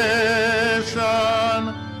salvation,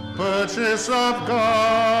 purchase of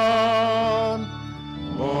God,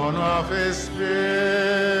 born of his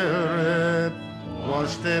Spirit,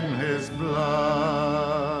 washed in his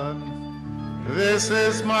blood. This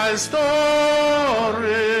is my story,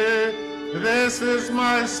 this is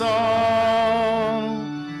my song,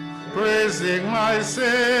 praising my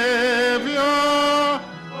Savior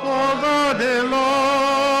all the day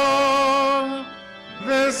long.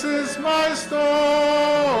 This is my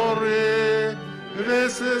story,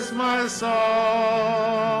 this is my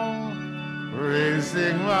song,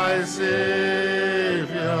 praising my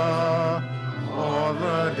Savior all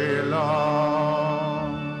the day long.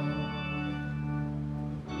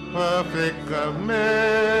 Perfect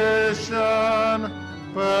commission,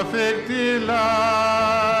 perfect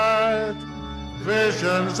delight,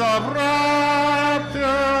 visions of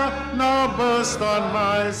rapture now burst on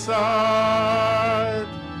my sight.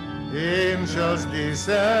 Angels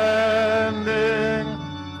descending,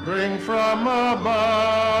 bring from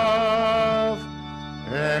above,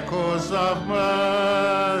 echoes of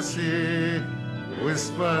mercy,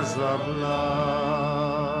 whispers of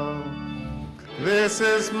love. This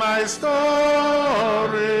is my story,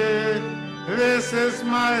 this is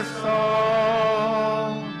my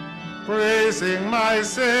song, praising my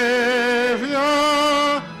Savior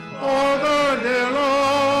all the day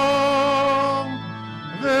long.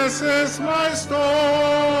 This is my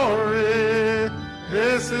story,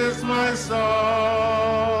 this is my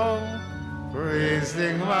song,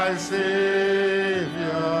 praising my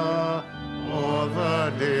Savior all the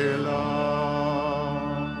day long.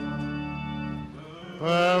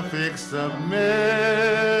 Perfect submission,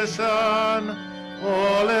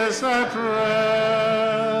 all is at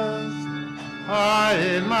rest. I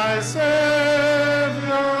in my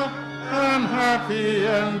Savior am happy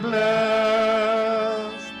and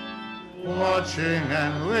blessed, watching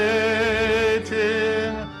and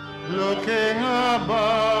waiting, looking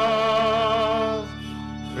above,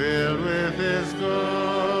 filled with his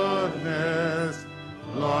goodness,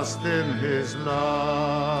 lost in his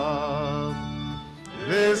love.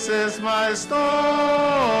 This is my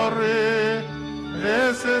story,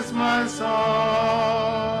 this is my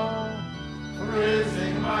song,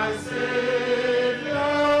 praising my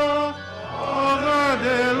Savior all the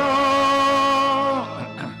day long.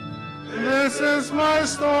 This is my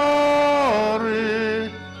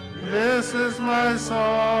story, this is my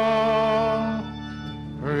song,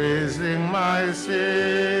 praising my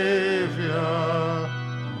Savior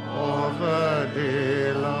all the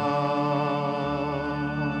day long.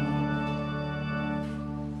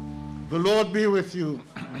 The Lord be with you.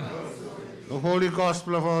 The Holy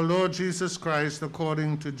Gospel of our Lord Jesus Christ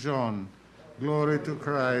according to John. Glory to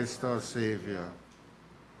Christ our Savior.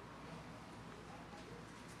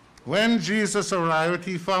 When Jesus arrived,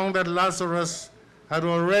 he found that Lazarus had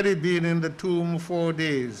already been in the tomb 4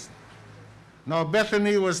 days. Now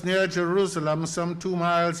Bethany was near Jerusalem, some 2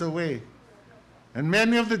 miles away. And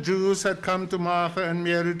many of the Jews had come to Martha and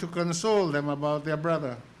Mary to console them about their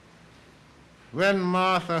brother. When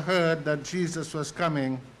Martha heard that Jesus was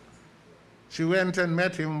coming, she went and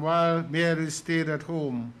met him while Mary stayed at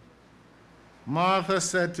home. Martha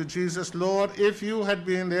said to Jesus, "Lord, if you had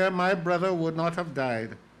been there, my brother would not have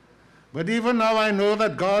died. But even now I know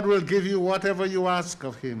that God will give you whatever you ask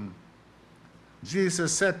of him."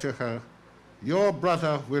 Jesus said to her, "Your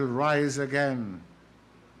brother will rise again."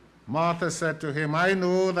 Martha said to him, "I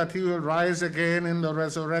know that he will rise again in the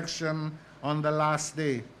resurrection on the last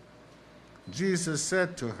day." Jesus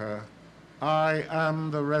said to her, "I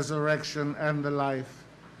am the resurrection and the life.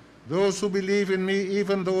 Those who believe in me,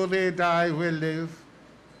 even though they die, will live.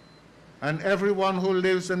 And everyone who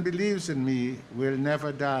lives and believes in me will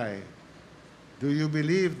never die. Do you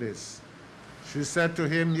believe this?" She said to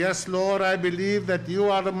him, "Yes, Lord, I believe that you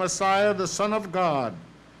are the Messiah, the Son of God,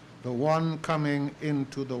 the one coming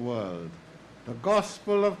into the world." The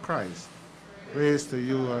gospel of Christ. Praise to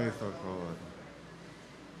you, O God.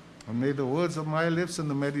 And may the words of my lips and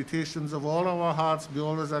the meditations of all our hearts be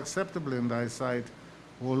always acceptable in thy sight,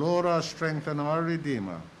 O Lord, our strength and our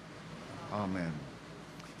Redeemer. Amen.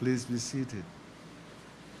 Please be seated.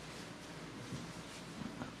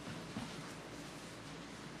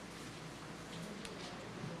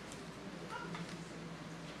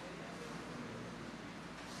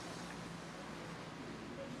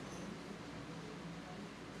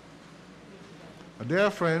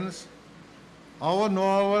 Dear friends, our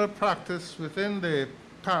normal practice within the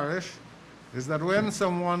parish is that when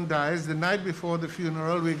someone dies, the night before the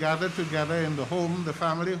funeral, we gather together in the home, the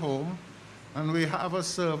family home, and we have a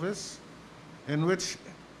service in which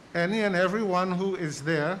any and everyone who is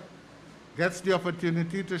there gets the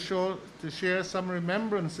opportunity to share some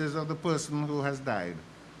remembrances of the person who has died.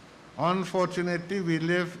 Unfortunately, we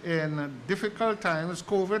live in difficult times,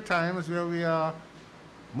 COVID times, where we are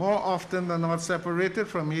more often than not separated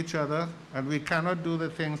from each other, and we cannot do the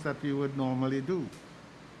things that we would normally do.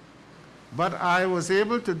 But I was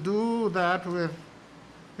able to do that with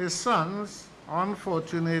his sons.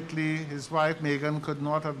 Unfortunately, his wife Megan could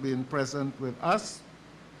not have been present with us,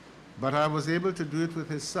 but I was able to do it with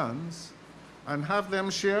his sons and have them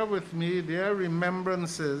share with me their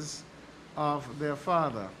remembrances of their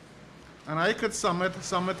father. And I could sum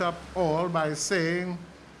it up all by saying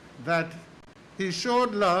that he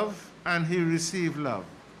showed love and he received love.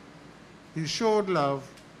 He showed love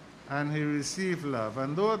and he received love.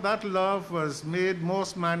 And though that love was made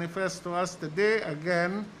most manifest to us today,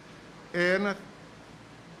 again, in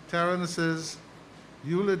Terence's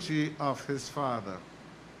eulogy of his father.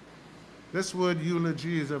 This word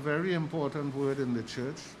eulogy is a very important word in the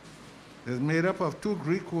church. It's made up of 2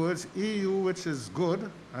 Greek words, eu, which is good,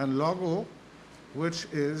 and logo, which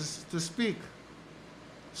is to speak.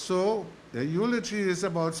 So the eulogy is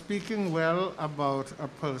about speaking well about a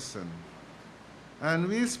person. And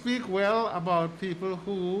we speak well about people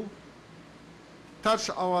who touch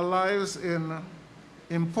our lives in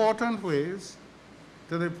important ways,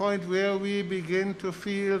 to the point where we begin to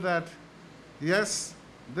feel that, yes,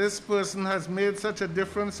 this person has made such a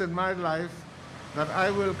difference in my life that I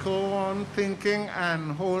will go on thinking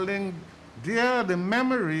and holding dear the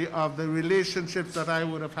memory of the relationships that I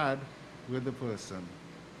would have had with the person.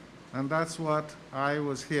 And that's what I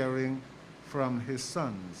was hearing from his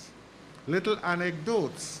sons. Little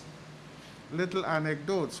anecdotes.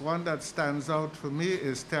 One that stands out for me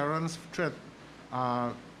is Terence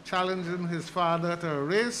challenging his father to a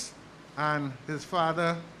race, and his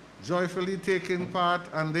father joyfully taking part,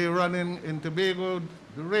 and they running in Tobago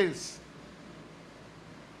the race.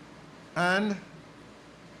 And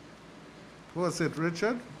was it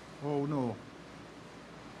Richard? Oh no.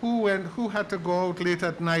 Who had to go out late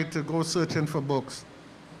at night to go searching for books?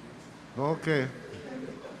 Okay.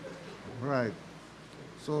 Right.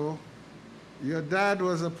 So your dad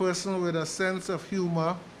was a person with a sense of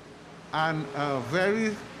humor and a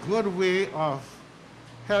very good way of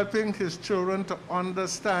helping his children to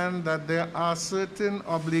understand that there are certain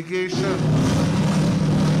obligations.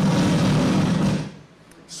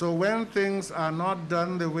 So when things are not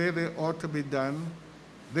done the way they ought to be done,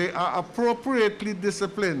 they are appropriately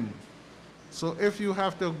disciplined. So if you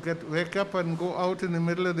have to wake up and go out in the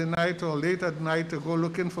middle of the night or late at night to go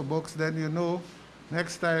looking for books, then you know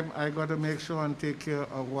next time I got to make sure and take care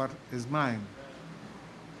of what is mine.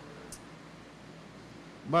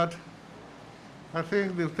 But I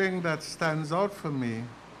think the thing that stands out for me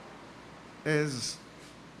is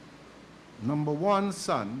number one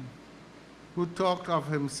son who talked of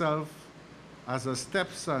himself as a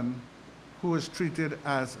stepson who was treated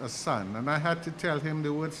as a son. And I had to tell him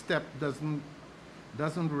the word step doesn't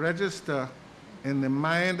register in the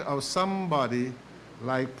mind of somebody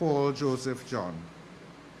like Paul Joseph John.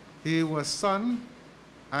 He was son,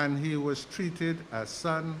 and he was treated as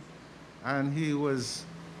son, and he was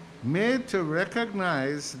made to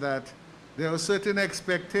recognize that there were certain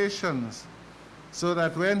expectations, so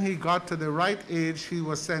that when he got to the right age, he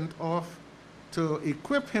was sent off to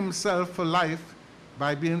equip himself for life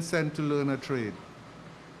by being sent to learn a trade.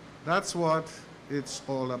 That's what it's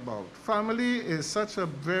all about. Family is such a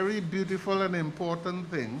very beautiful and important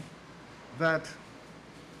thing that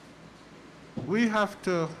we have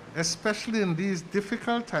to, especially in these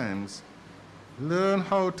difficult times, learn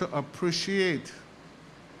how to appreciate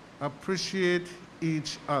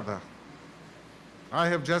each other. I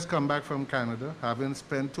have just come back from Canada, having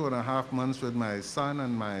spent 2.5 months with my son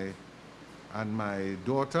and my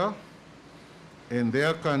daughter in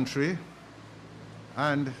their country.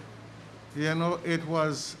 And, you know, it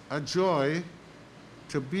was a joy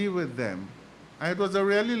to be with them. And it was a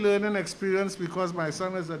really learning experience because my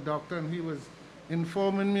son is a doctor and he was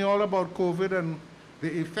informing me all about COVID and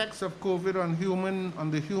the effects of COVID on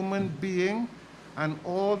the human being and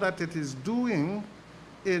all that it is doing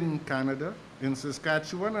in Canada, in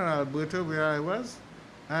Saskatchewan and Alberta where I was,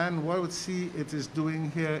 and what it is doing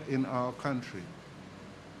here in our country.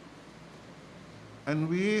 And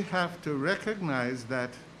we have to recognize that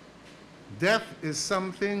death is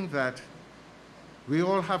something that we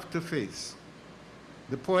all have to face.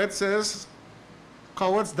 The poet says,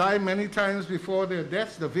 cowards die many times before their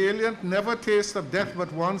deaths. The valiant never taste of death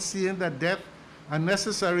but once, seeing that death, a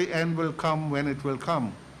necessary end, will come when it will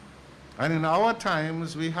come. And in our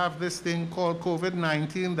times, we have this thing called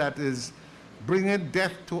COVID-19 that is bringing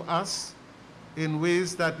death to us in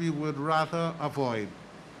ways that we would rather avoid.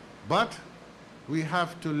 But we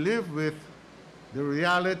have to live with the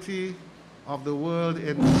reality of the world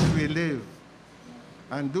in which we live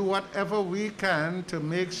and do whatever we can to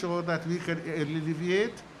make sure that we can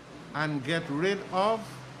alleviate and get rid of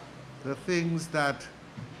the things that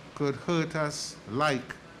could hurt us,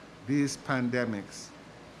 like these pandemics.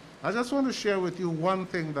 I just want to share with you one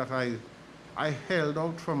thing that I held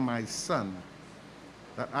out from my son,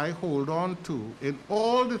 that I hold on to in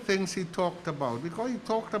all the things he talked about, because he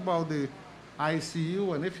talked about the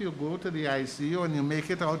ICU, and if you go to the ICU and you make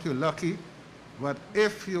it out, you're lucky. But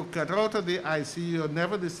if you get out of the ICU, you're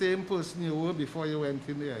never the same person you were before you went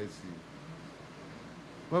in the ICU.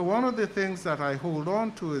 But one of the things that I hold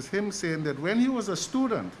on to is him saying that when he was a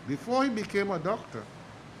student, before he became a doctor,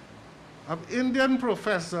 an Indian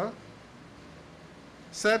professor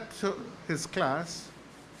said to his class,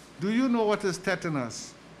 "Do you know what is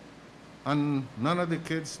tetanus?" And none of the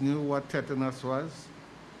kids knew what tetanus was.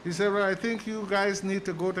 He said, "Well, I think you guys need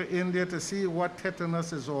to go to India to see what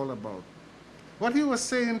tetanus is all about." What he was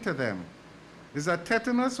saying to them is that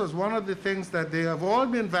tetanus was one of the things that they have all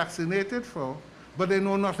been vaccinated for, but they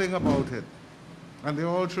know nothing about it. And they're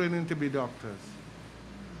all training to be doctors.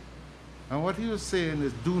 And what he was saying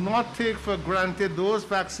is, do not take for granted those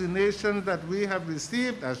vaccinations that we have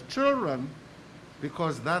received as children,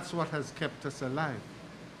 because that's what has kept us alive.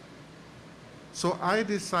 So I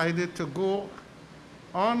decided to go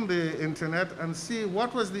on the internet and see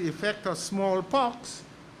what was the effect of smallpox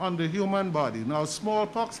on the human body. Now,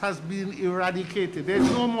 smallpox has been eradicated. There's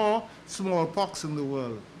no more smallpox in the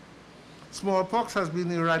world. Smallpox has been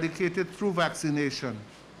eradicated through vaccination.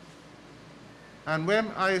 And when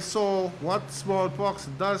I saw what smallpox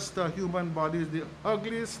does to human bodies, the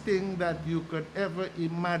ugliest thing that you could ever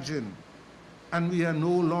imagine, and we are no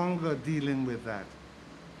longer dealing with that.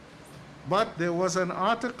 But there was an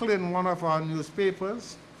article in one of our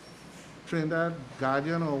newspapers, Trinidad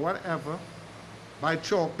Guardian or whatever, by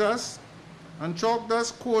Chalk Dust, and Chalk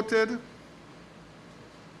Dust quoted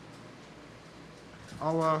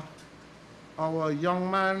our young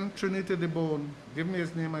man, Trinity the Bone. Give me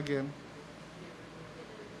his name again.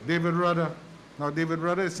 David Rudder. Now, David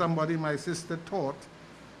Rudder is somebody my sister taught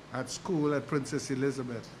at school at Princess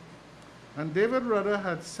Elizabeth. And David Rudder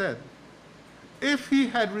had said, if he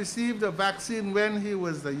had received a vaccine when he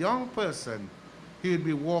was a young person, he'd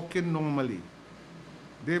be walking normally.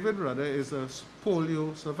 David Rudder is a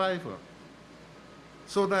polio survivor.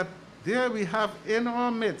 So that there we have in our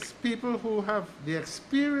midst people who have the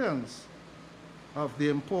experience of the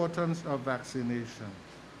importance of vaccination.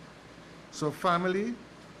 So family,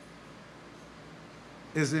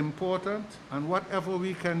 is important, and whatever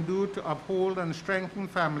we can do to uphold and strengthen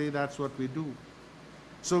family, that's what we do.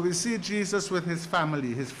 So we see Jesus with his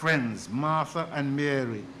family, his friends, Martha and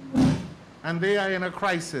Mary, and they are in a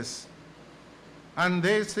crisis. And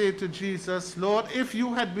they say to Jesus, Lord, if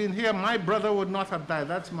you had been here, my brother would not have died.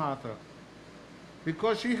 That's Martha.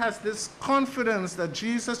 Because she has this confidence that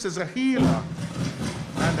Jesus is a healer,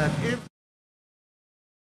 and that if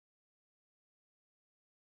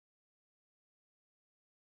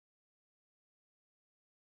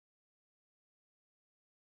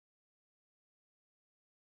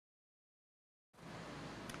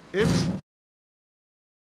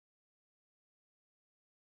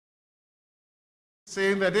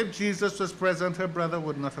saying that if Jesus was present, her brother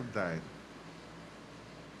would not have died.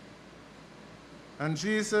 And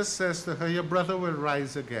Jesus says to her, your brother will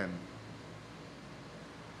rise again.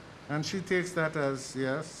 And she takes that as,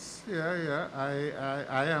 yes,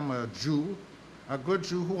 I am a Jew, a good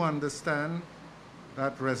Jew who understands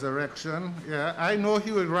that resurrection. Yeah, I know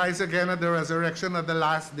he will rise again at the resurrection of the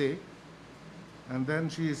last day. And then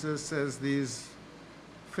Jesus says these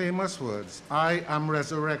famous words, I am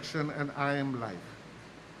resurrection and I am life.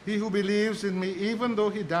 He who believes in me, even though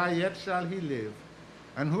he die, yet shall he live.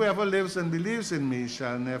 And whoever lives and believes in me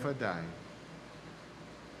shall never die.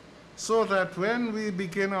 So that when we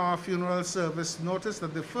begin our funeral service, notice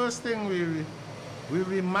that the first thing we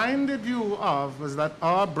reminded you of was that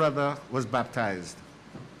our brother was baptized.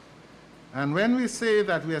 And when we say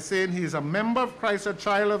that, we are saying he is a member of Christ, a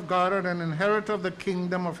child of God, and an inheritor of the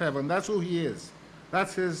kingdom of heaven. That's who he is.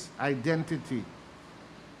 That's his identity.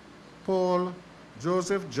 Paul,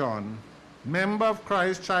 Joseph, John, member of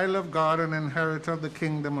Christ, child of God, and inheritor of the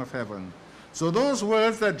kingdom of heaven. So those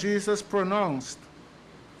words that Jesus pronounced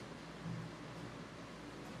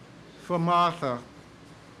for Martha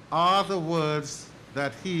are the words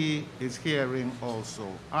that he is hearing also.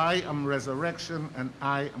 I am resurrection and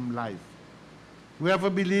I am life.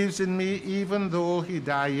 Whoever believes in me, even though he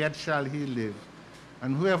die, yet shall he live.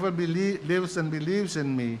 And whoever lives and believes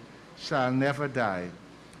in me shall never die.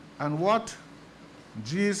 And what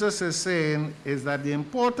Jesus is saying is that the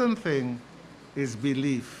important thing is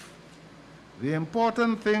belief. The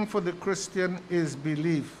important thing for the Christian is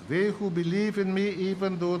belief. They who believe in me,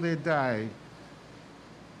 even though they die,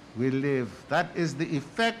 will live. That is the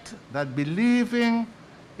effect that believing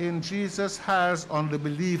in Jesus has on the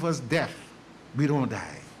believer's death. We don't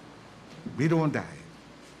die. We don't die.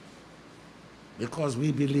 Because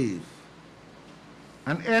we believe.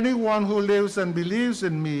 And anyone who lives and believes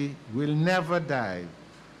in me will never die.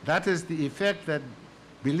 That is the effect that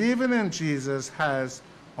believing in Jesus has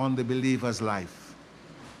on the believer's life.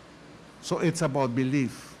 So it's about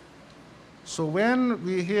belief. So when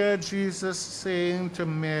we hear Jesus saying to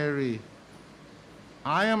Mary,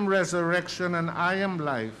 I am resurrection and I am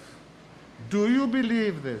life, do you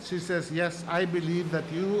believe this? She says, yes, I believe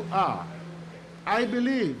that you are. I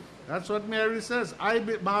believe. That's what Mary says.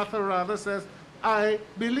 Martha rather says, I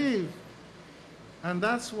believe. And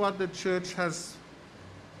that's what the church has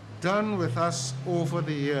done with us over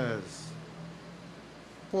the years.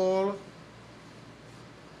 Paul,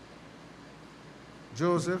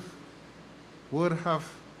 Joseph would have,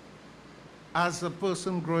 as a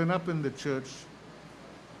person growing up in the church,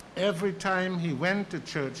 every time he went to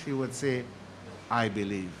church, he would say, I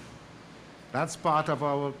believe. That's part of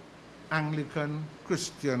our Anglican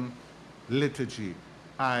Christian liturgy.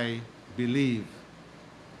 I believe.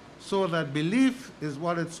 So that belief is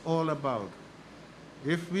what it's all about.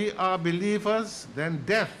 If we are believers, then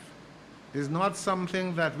death is not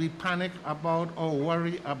something that we panic about or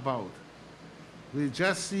worry about. We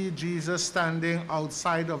just see Jesus standing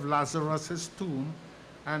outside of Lazarus' tomb,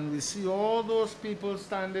 and we see all those people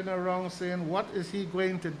standing around saying, what is he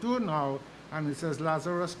going to do now? And he says,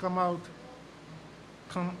 Lazarus, come out.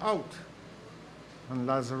 Come out. And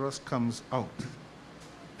Lazarus comes out.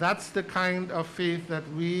 That's the kind of faith that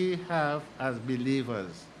we have as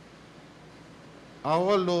believers.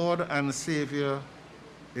 Our Lord and Savior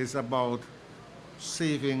is about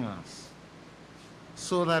saving us.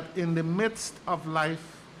 So that in the midst of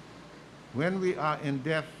life, when we are in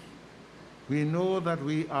death, we know that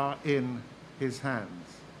we are in his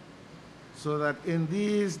hands. So that in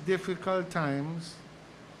these difficult times,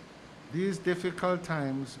 we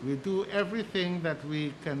do everything that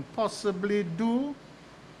we can possibly do,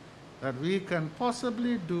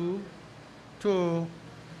 to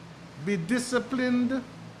be disciplined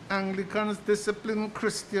Anglicans, disciplined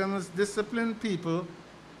Christians, disciplined people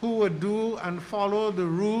who would do and follow the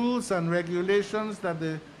rules and regulations that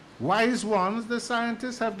the wise ones, the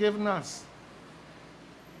scientists, have given us.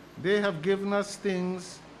 They have given us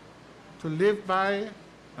things to live by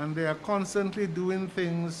and they are constantly doing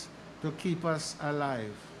things to keep us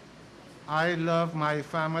alive. I love my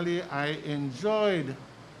family. I enjoyed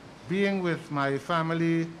being with my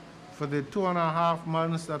family for the 2.5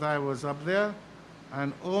 months that I was up there.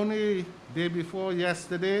 And only day before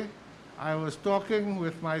yesterday, I was talking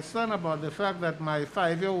with my son about the fact that my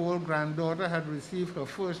 5-year-old granddaughter had received her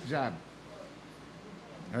first jab.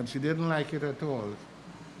 And she didn't like it at all.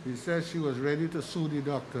 He said she was ready to sue the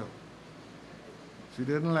doctor. She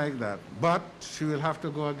didn't like that. But she will have to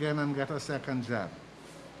go again and get a second jab.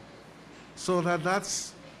 So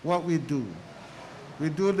that's what we do. We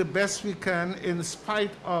do the best we can in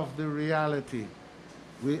spite of the reality.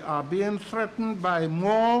 We are being threatened by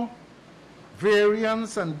more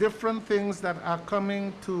variants and different things that are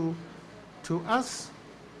coming to us.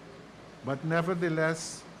 But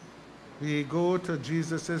nevertheless, we go to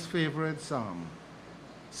Jesus' favorite psalm,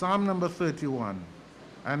 Psalm number 31.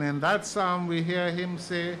 And in that psalm, we hear him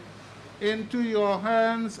say, "Into your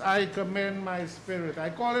hands I commend my spirit."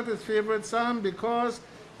 I call it his favorite psalm because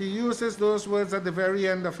he uses those words at the very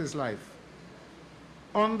end of his life.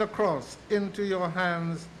 On the cross, "Into your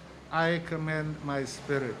hands I commend my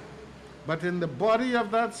spirit." But in the body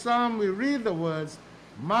of that psalm, we read the words,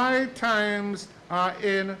 "My times are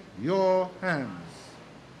in your hands."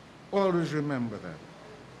 Always remember that.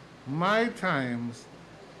 My times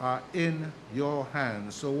are in your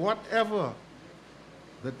hands. So whatever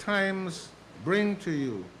the times bring to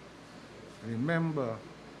you, remember,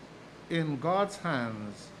 in God's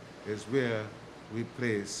hands is where we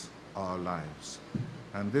place our lives.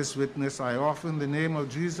 And this witness I offer in the name of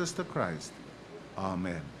Jesus the Christ.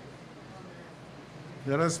 Amen.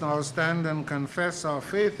 Let us now stand and confess our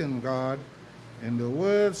faith in God in the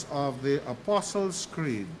words of the Apostles'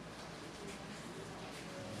 Creed.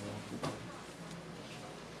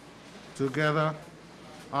 Together,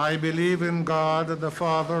 I believe in God, the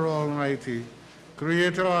Father Almighty,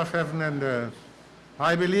 creator of heaven and earth.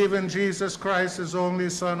 I believe in Jesus Christ, his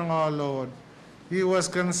only Son, our Lord. He was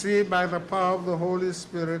conceived by the power of the Holy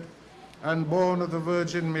Spirit and born of the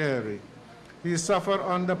Virgin Mary. He suffered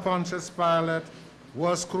under Pontius Pilate,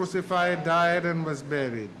 was crucified, died, and was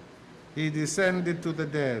buried. He descended to the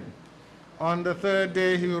dead. On the third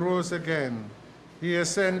day he rose again. He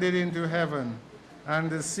ascended into heaven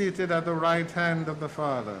and is seated at the right hand of the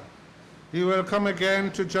Father. He will come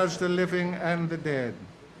again to judge the living and the dead.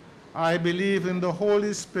 I believe in the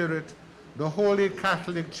Holy Spirit, the Holy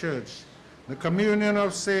Catholic Church, the communion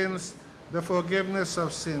of saints, the forgiveness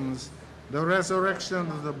of sins, the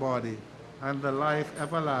resurrection of the body, and the life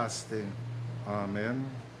everlasting. Amen.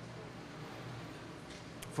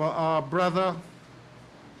 For our brother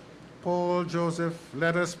Paul Joseph,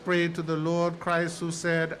 let us pray to the Lord Christ, who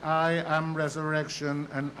said, "I am resurrection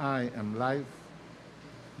and I am life."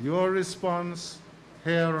 Your response,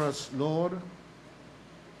 hear us, Lord.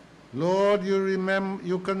 Lord,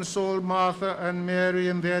 you console Martha and Mary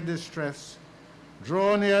in their distress.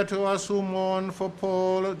 Draw near to us who mourn for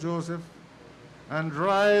Paul Joseph, and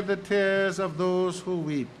dry the tears of those who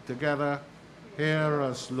weep. Together, hear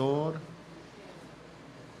us, Lord.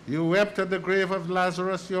 You wept at the grave of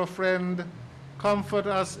Lazarus, your friend. Comfort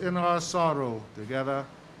us in our sorrow. Together,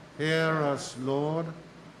 hear us, Lord.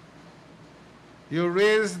 You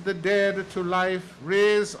raised the dead to life.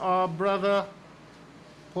 Raise our brother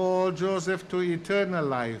Paul Joseph to eternal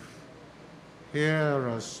life. Hear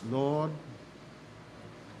us, Lord.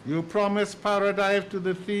 You promised paradise to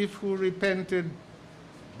the thief who repented.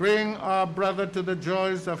 Bring our brother to the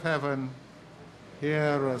joys of heaven.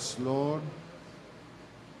 Hear us, Lord.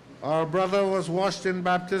 Our brother was washed in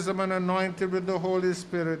baptism and anointed with the Holy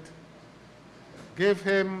Spirit. Give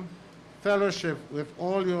him fellowship with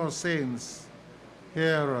all your saints.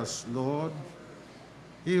 Hear us, Lord.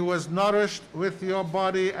 He was nourished with your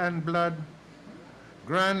body and blood.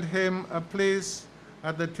 Grant him a place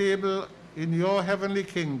at the table in your heavenly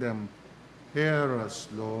kingdom. Hear us,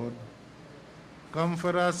 Lord.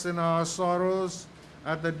 Comfort us in our sorrows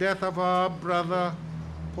at the death of our brother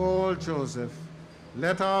Paul Joseph.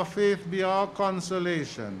 Let our faith be our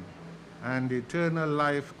consolation, and eternal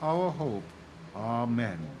life our hope.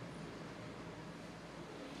 Amen.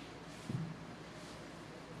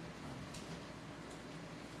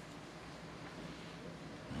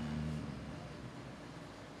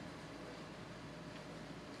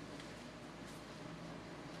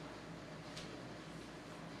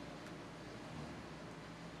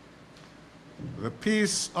 The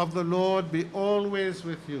peace of the Lord be always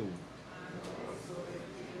with you.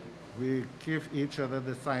 We give each other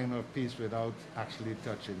the sign of peace without actually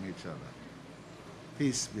touching each other.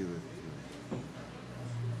 Peace be with you.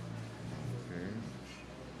 Okay.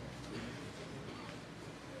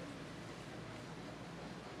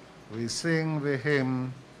 we sing the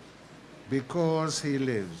hymn, Because He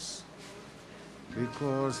Lives.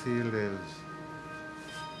 Because He lives.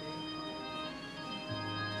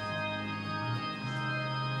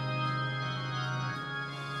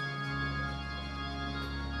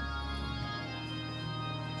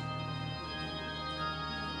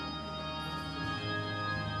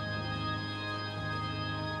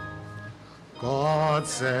 God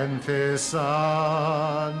sent His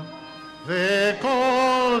Son, they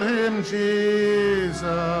called Him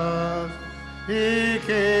Jesus. He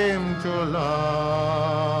came to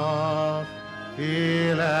love,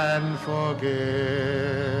 heal and forgive.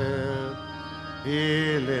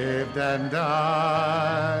 He lived and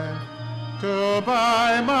died to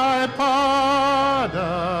buy my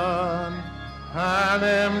pardon. An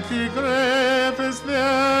empty grave is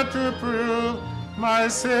there to prove my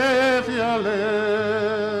Savior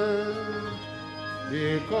lives.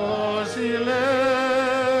 Because He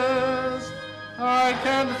lives, I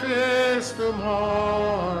can face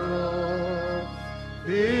tomorrow.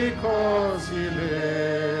 Because He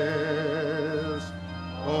lives,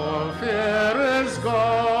 all fear is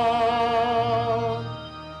gone.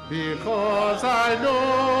 Because I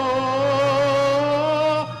know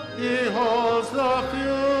He holds the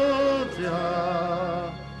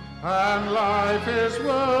future, and life is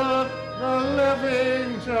worth the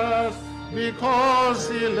living just because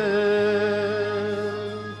He lives.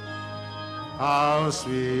 How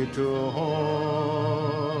sweet to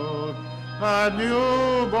hold a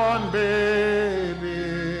newborn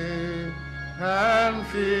baby and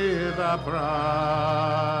feel the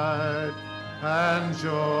pride and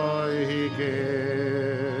joy He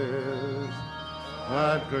gives.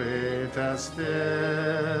 But greater still,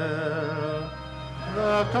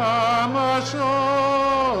 the calm assurance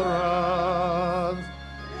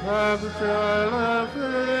that the child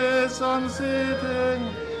is unsitting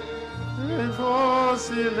because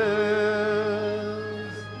He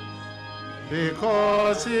lives.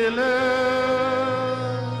 Because He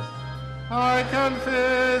lives, I can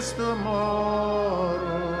face tomorrow.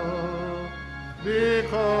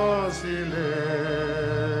 Because He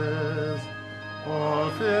lives, all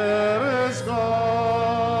fear is gone.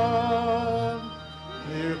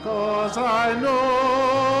 Because I know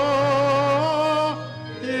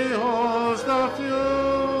He holds the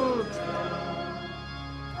future,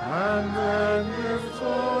 and then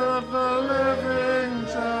before the living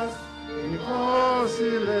just because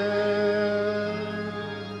He lives.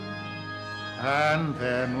 And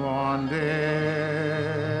then one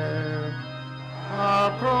day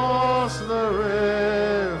across the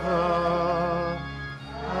river,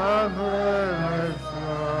 and when it's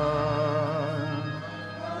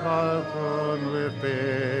broken with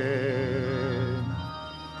pain,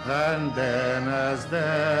 and then as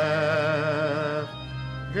death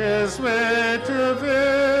gives way to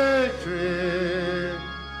victory,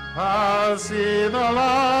 I'll see the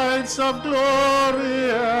lights of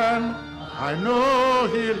glory, and I know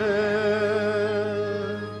He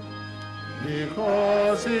lives.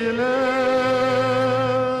 Because He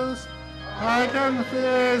lives, I can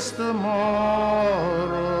face tomorrow.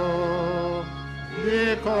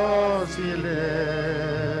 Because He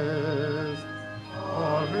lives,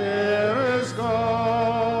 all fear is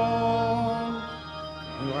gone.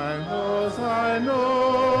 I know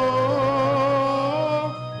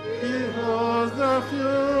He holds the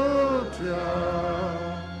future,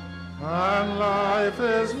 and life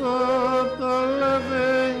is worth the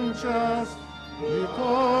living just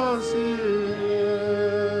because He lives.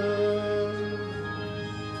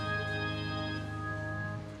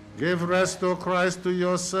 Give rest, O Christ, to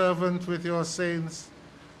your servant with your saints,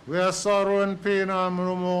 where sorrow and pain are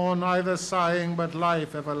no more, neither sighing but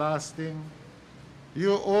life everlasting.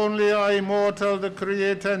 You only are immortal, the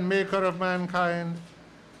creator and maker of mankind,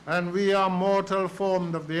 and we are mortal,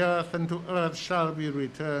 formed of the earth, and to earth shall we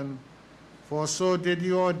return. For so did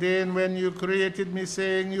you ordain when you created me,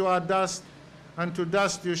 saying, you are dust, and to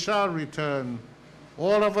dust you shall return.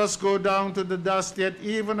 All of us go down to the dust, yet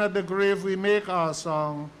even at the grave we make our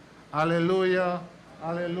song. Alleluia,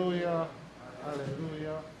 alleluia,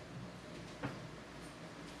 alleluia.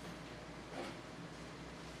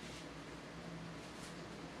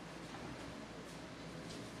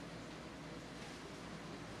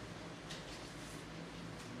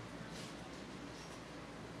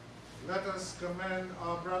 Let us commend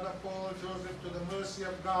our brother Paul Joseph to the mercy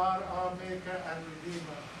of God, our Maker and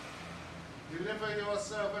Redeemer. Deliver your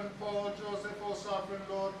servant Paul Joseph, O sovereign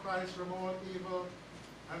Lord Christ, from all evil,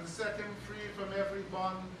 and set him free from every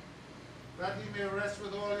bond, that he may rest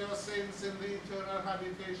with all your saints in the eternal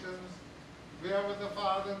habitations. where with the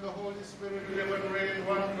Father and the Holy Spirit live and reign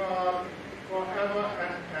one God, forever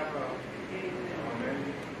and ever.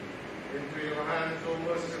 Amen. Into your hands, O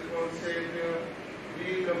merciful Savior,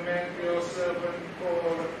 we commend your servant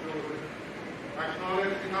Paul Joseph,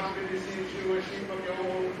 acknowledging humbly beseech you, a sheep of your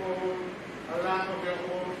own fold, a lamb of your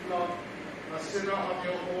own flock, a sinner of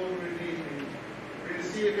your own redeeming.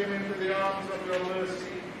 Receive him into the arms of your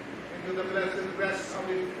mercy, into the blessed rest of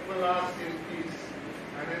everlasting peace,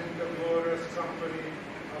 and in the glorious company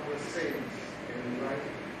of the saints in light.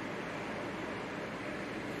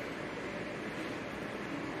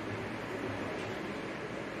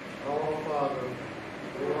 Our Father,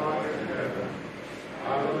 who art in heaven,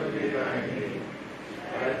 hallowed be thy name.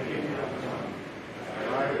 Thy kingdom come,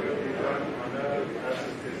 thy will be done on earth as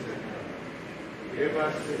it is in heaven. Give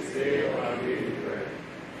us this day our daily bread,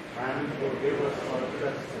 and forgive us our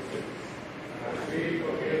trespasses, as we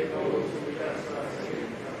forgive those who trespass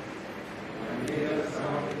against us. And lead us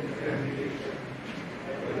not into temptation,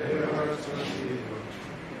 but deliver us from evil.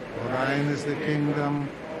 For thine is the kingdom,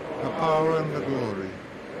 the power, and the glory,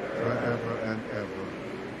 forever and ever.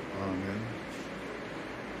 Amen.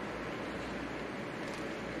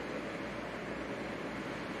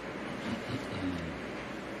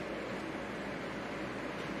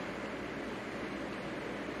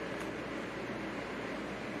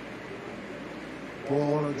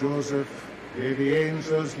 Paul, Joseph, may the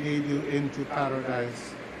angels lead you into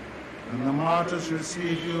paradise, and the martyrs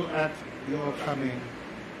receive you at your coming,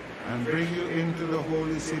 and bring you into the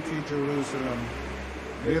holy city, Jerusalem.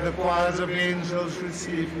 May the choirs of angels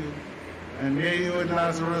receive you, and may you and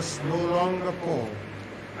Lazarus, no longer poor,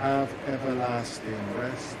 have everlasting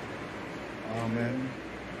rest. Amen.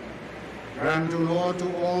 Grant, O Lord,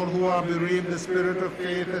 to all who are bereaved the spirit of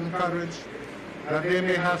faith and courage, that they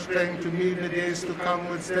may have strength to meet the days to come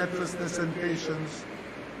with steadfastness and patience,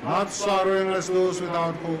 not sorrowing as those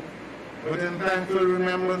without hope, but in thankful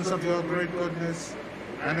remembrance of your great goodness,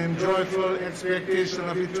 and in joyful expectation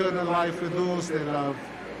of eternal life with those they love.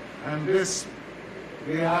 And this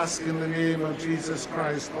we ask in the name of Jesus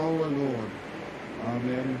Christ, our Lord.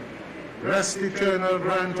 Amen. Rest eternal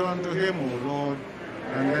grant unto him, O Lord,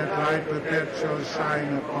 and let light perpetual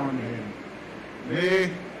shine upon him.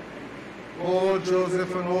 May Paul,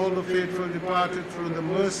 Joseph, and all the faithful departed through the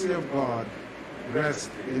mercy of God rest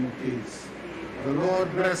in peace. The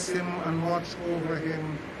Lord bless him and watch over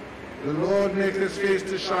him. The Lord make his face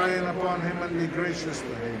to shine upon him and be gracious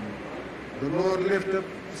to him. The Lord lift up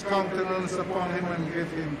his countenance upon him and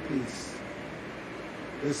give him peace,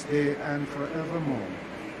 this day and forevermore.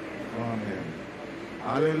 Amen.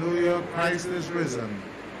 Alleluia, Christ is risen.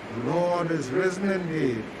 The Lord is risen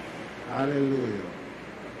indeed. Alleluia.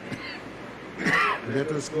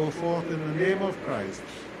 Let us go forth in the name of Christ.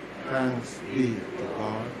 Thanks be to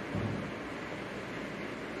God.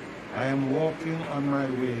 I am walking on my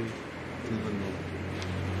way to the Lord.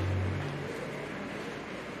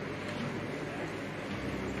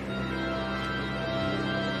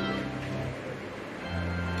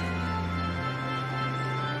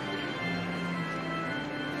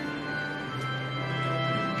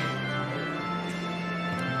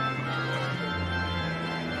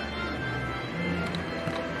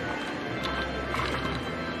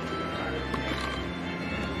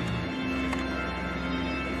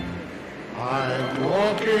 I'm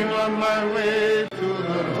walking on my way to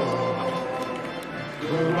the Lord,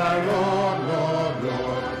 to my Lord, Lord,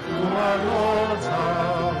 Lord, to my Lord's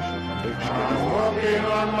house. I'm walking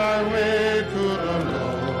on my way to the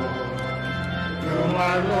Lord, to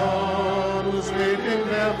my Lord who's waiting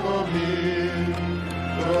there for me.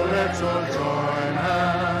 So let's all join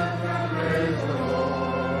hands and praise the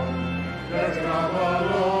Lord. Let's love our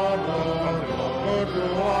Lord, Lord, Lord, go to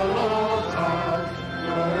our Lord's house.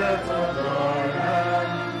 So let's all join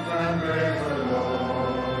hands and praise the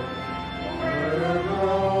Lord. The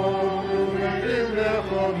Lord who's waiting there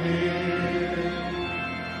for me.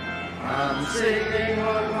 I'm singing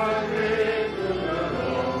on my way to the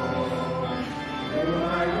Lord, to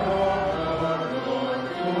my Lord, Lord,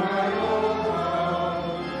 to my Lord's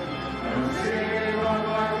house. I'm singing on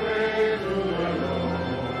my way to the Lord,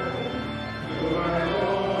 to my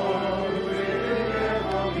Lord who's waiting there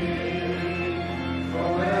for me. So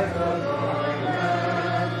let us join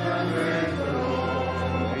hands and praise the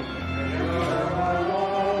Lord. To my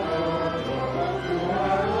Lord, Lord, Lord, to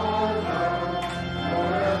my Lord's house. So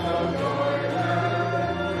let us join hands.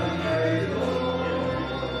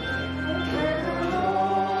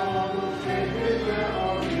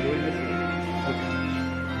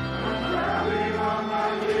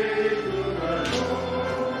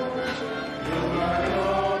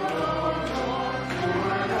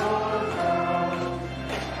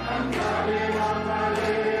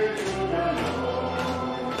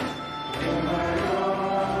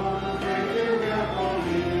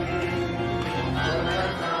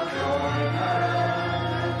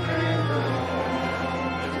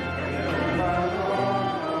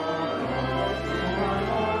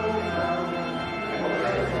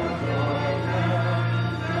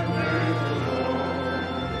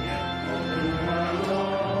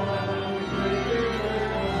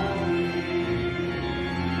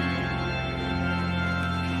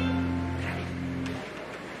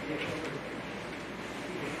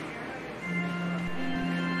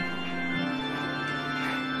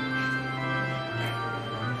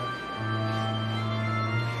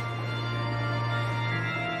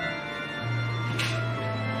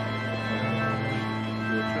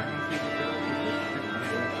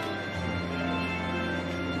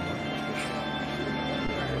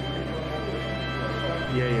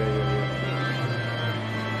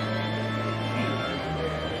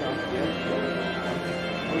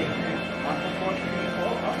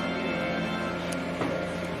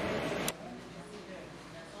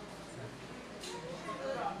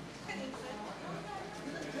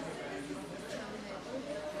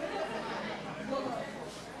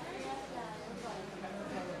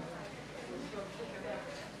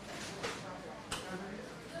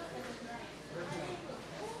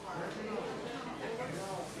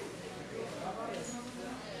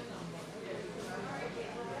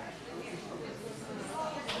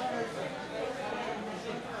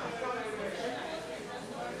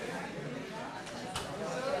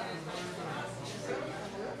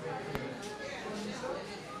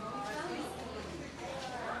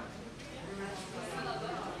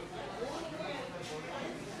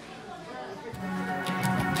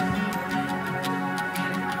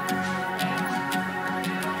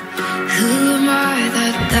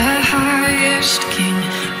 the highest king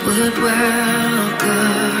would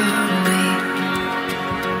welcome me.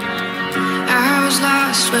 I was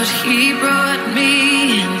lost, but he brought me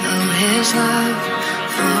in. Oh, his love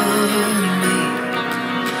for me.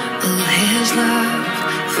 Oh, his love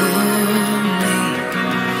for me.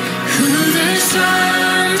 Who the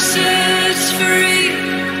Son sets free,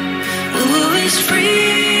 who is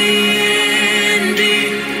free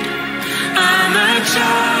indeed. I'm a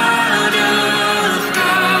child of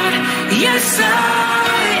God, yes I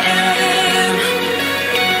am.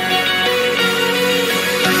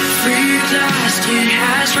 Free at last, he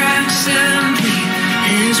has ransomed me,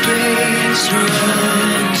 his grace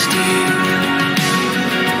runs deep.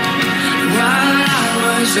 While I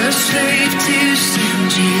was a slave to sin,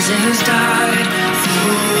 Jesus died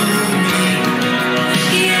for me.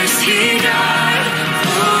 Yes, he died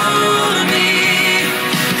for me.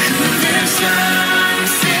 Who the Son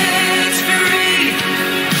sets free,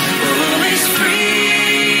 always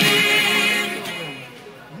free.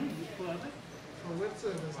 What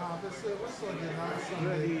service? Harvest service or the last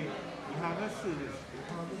Sunday? Harvest service.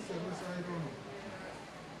 Harvest service, I don't know.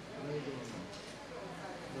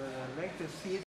 But I'd like to see it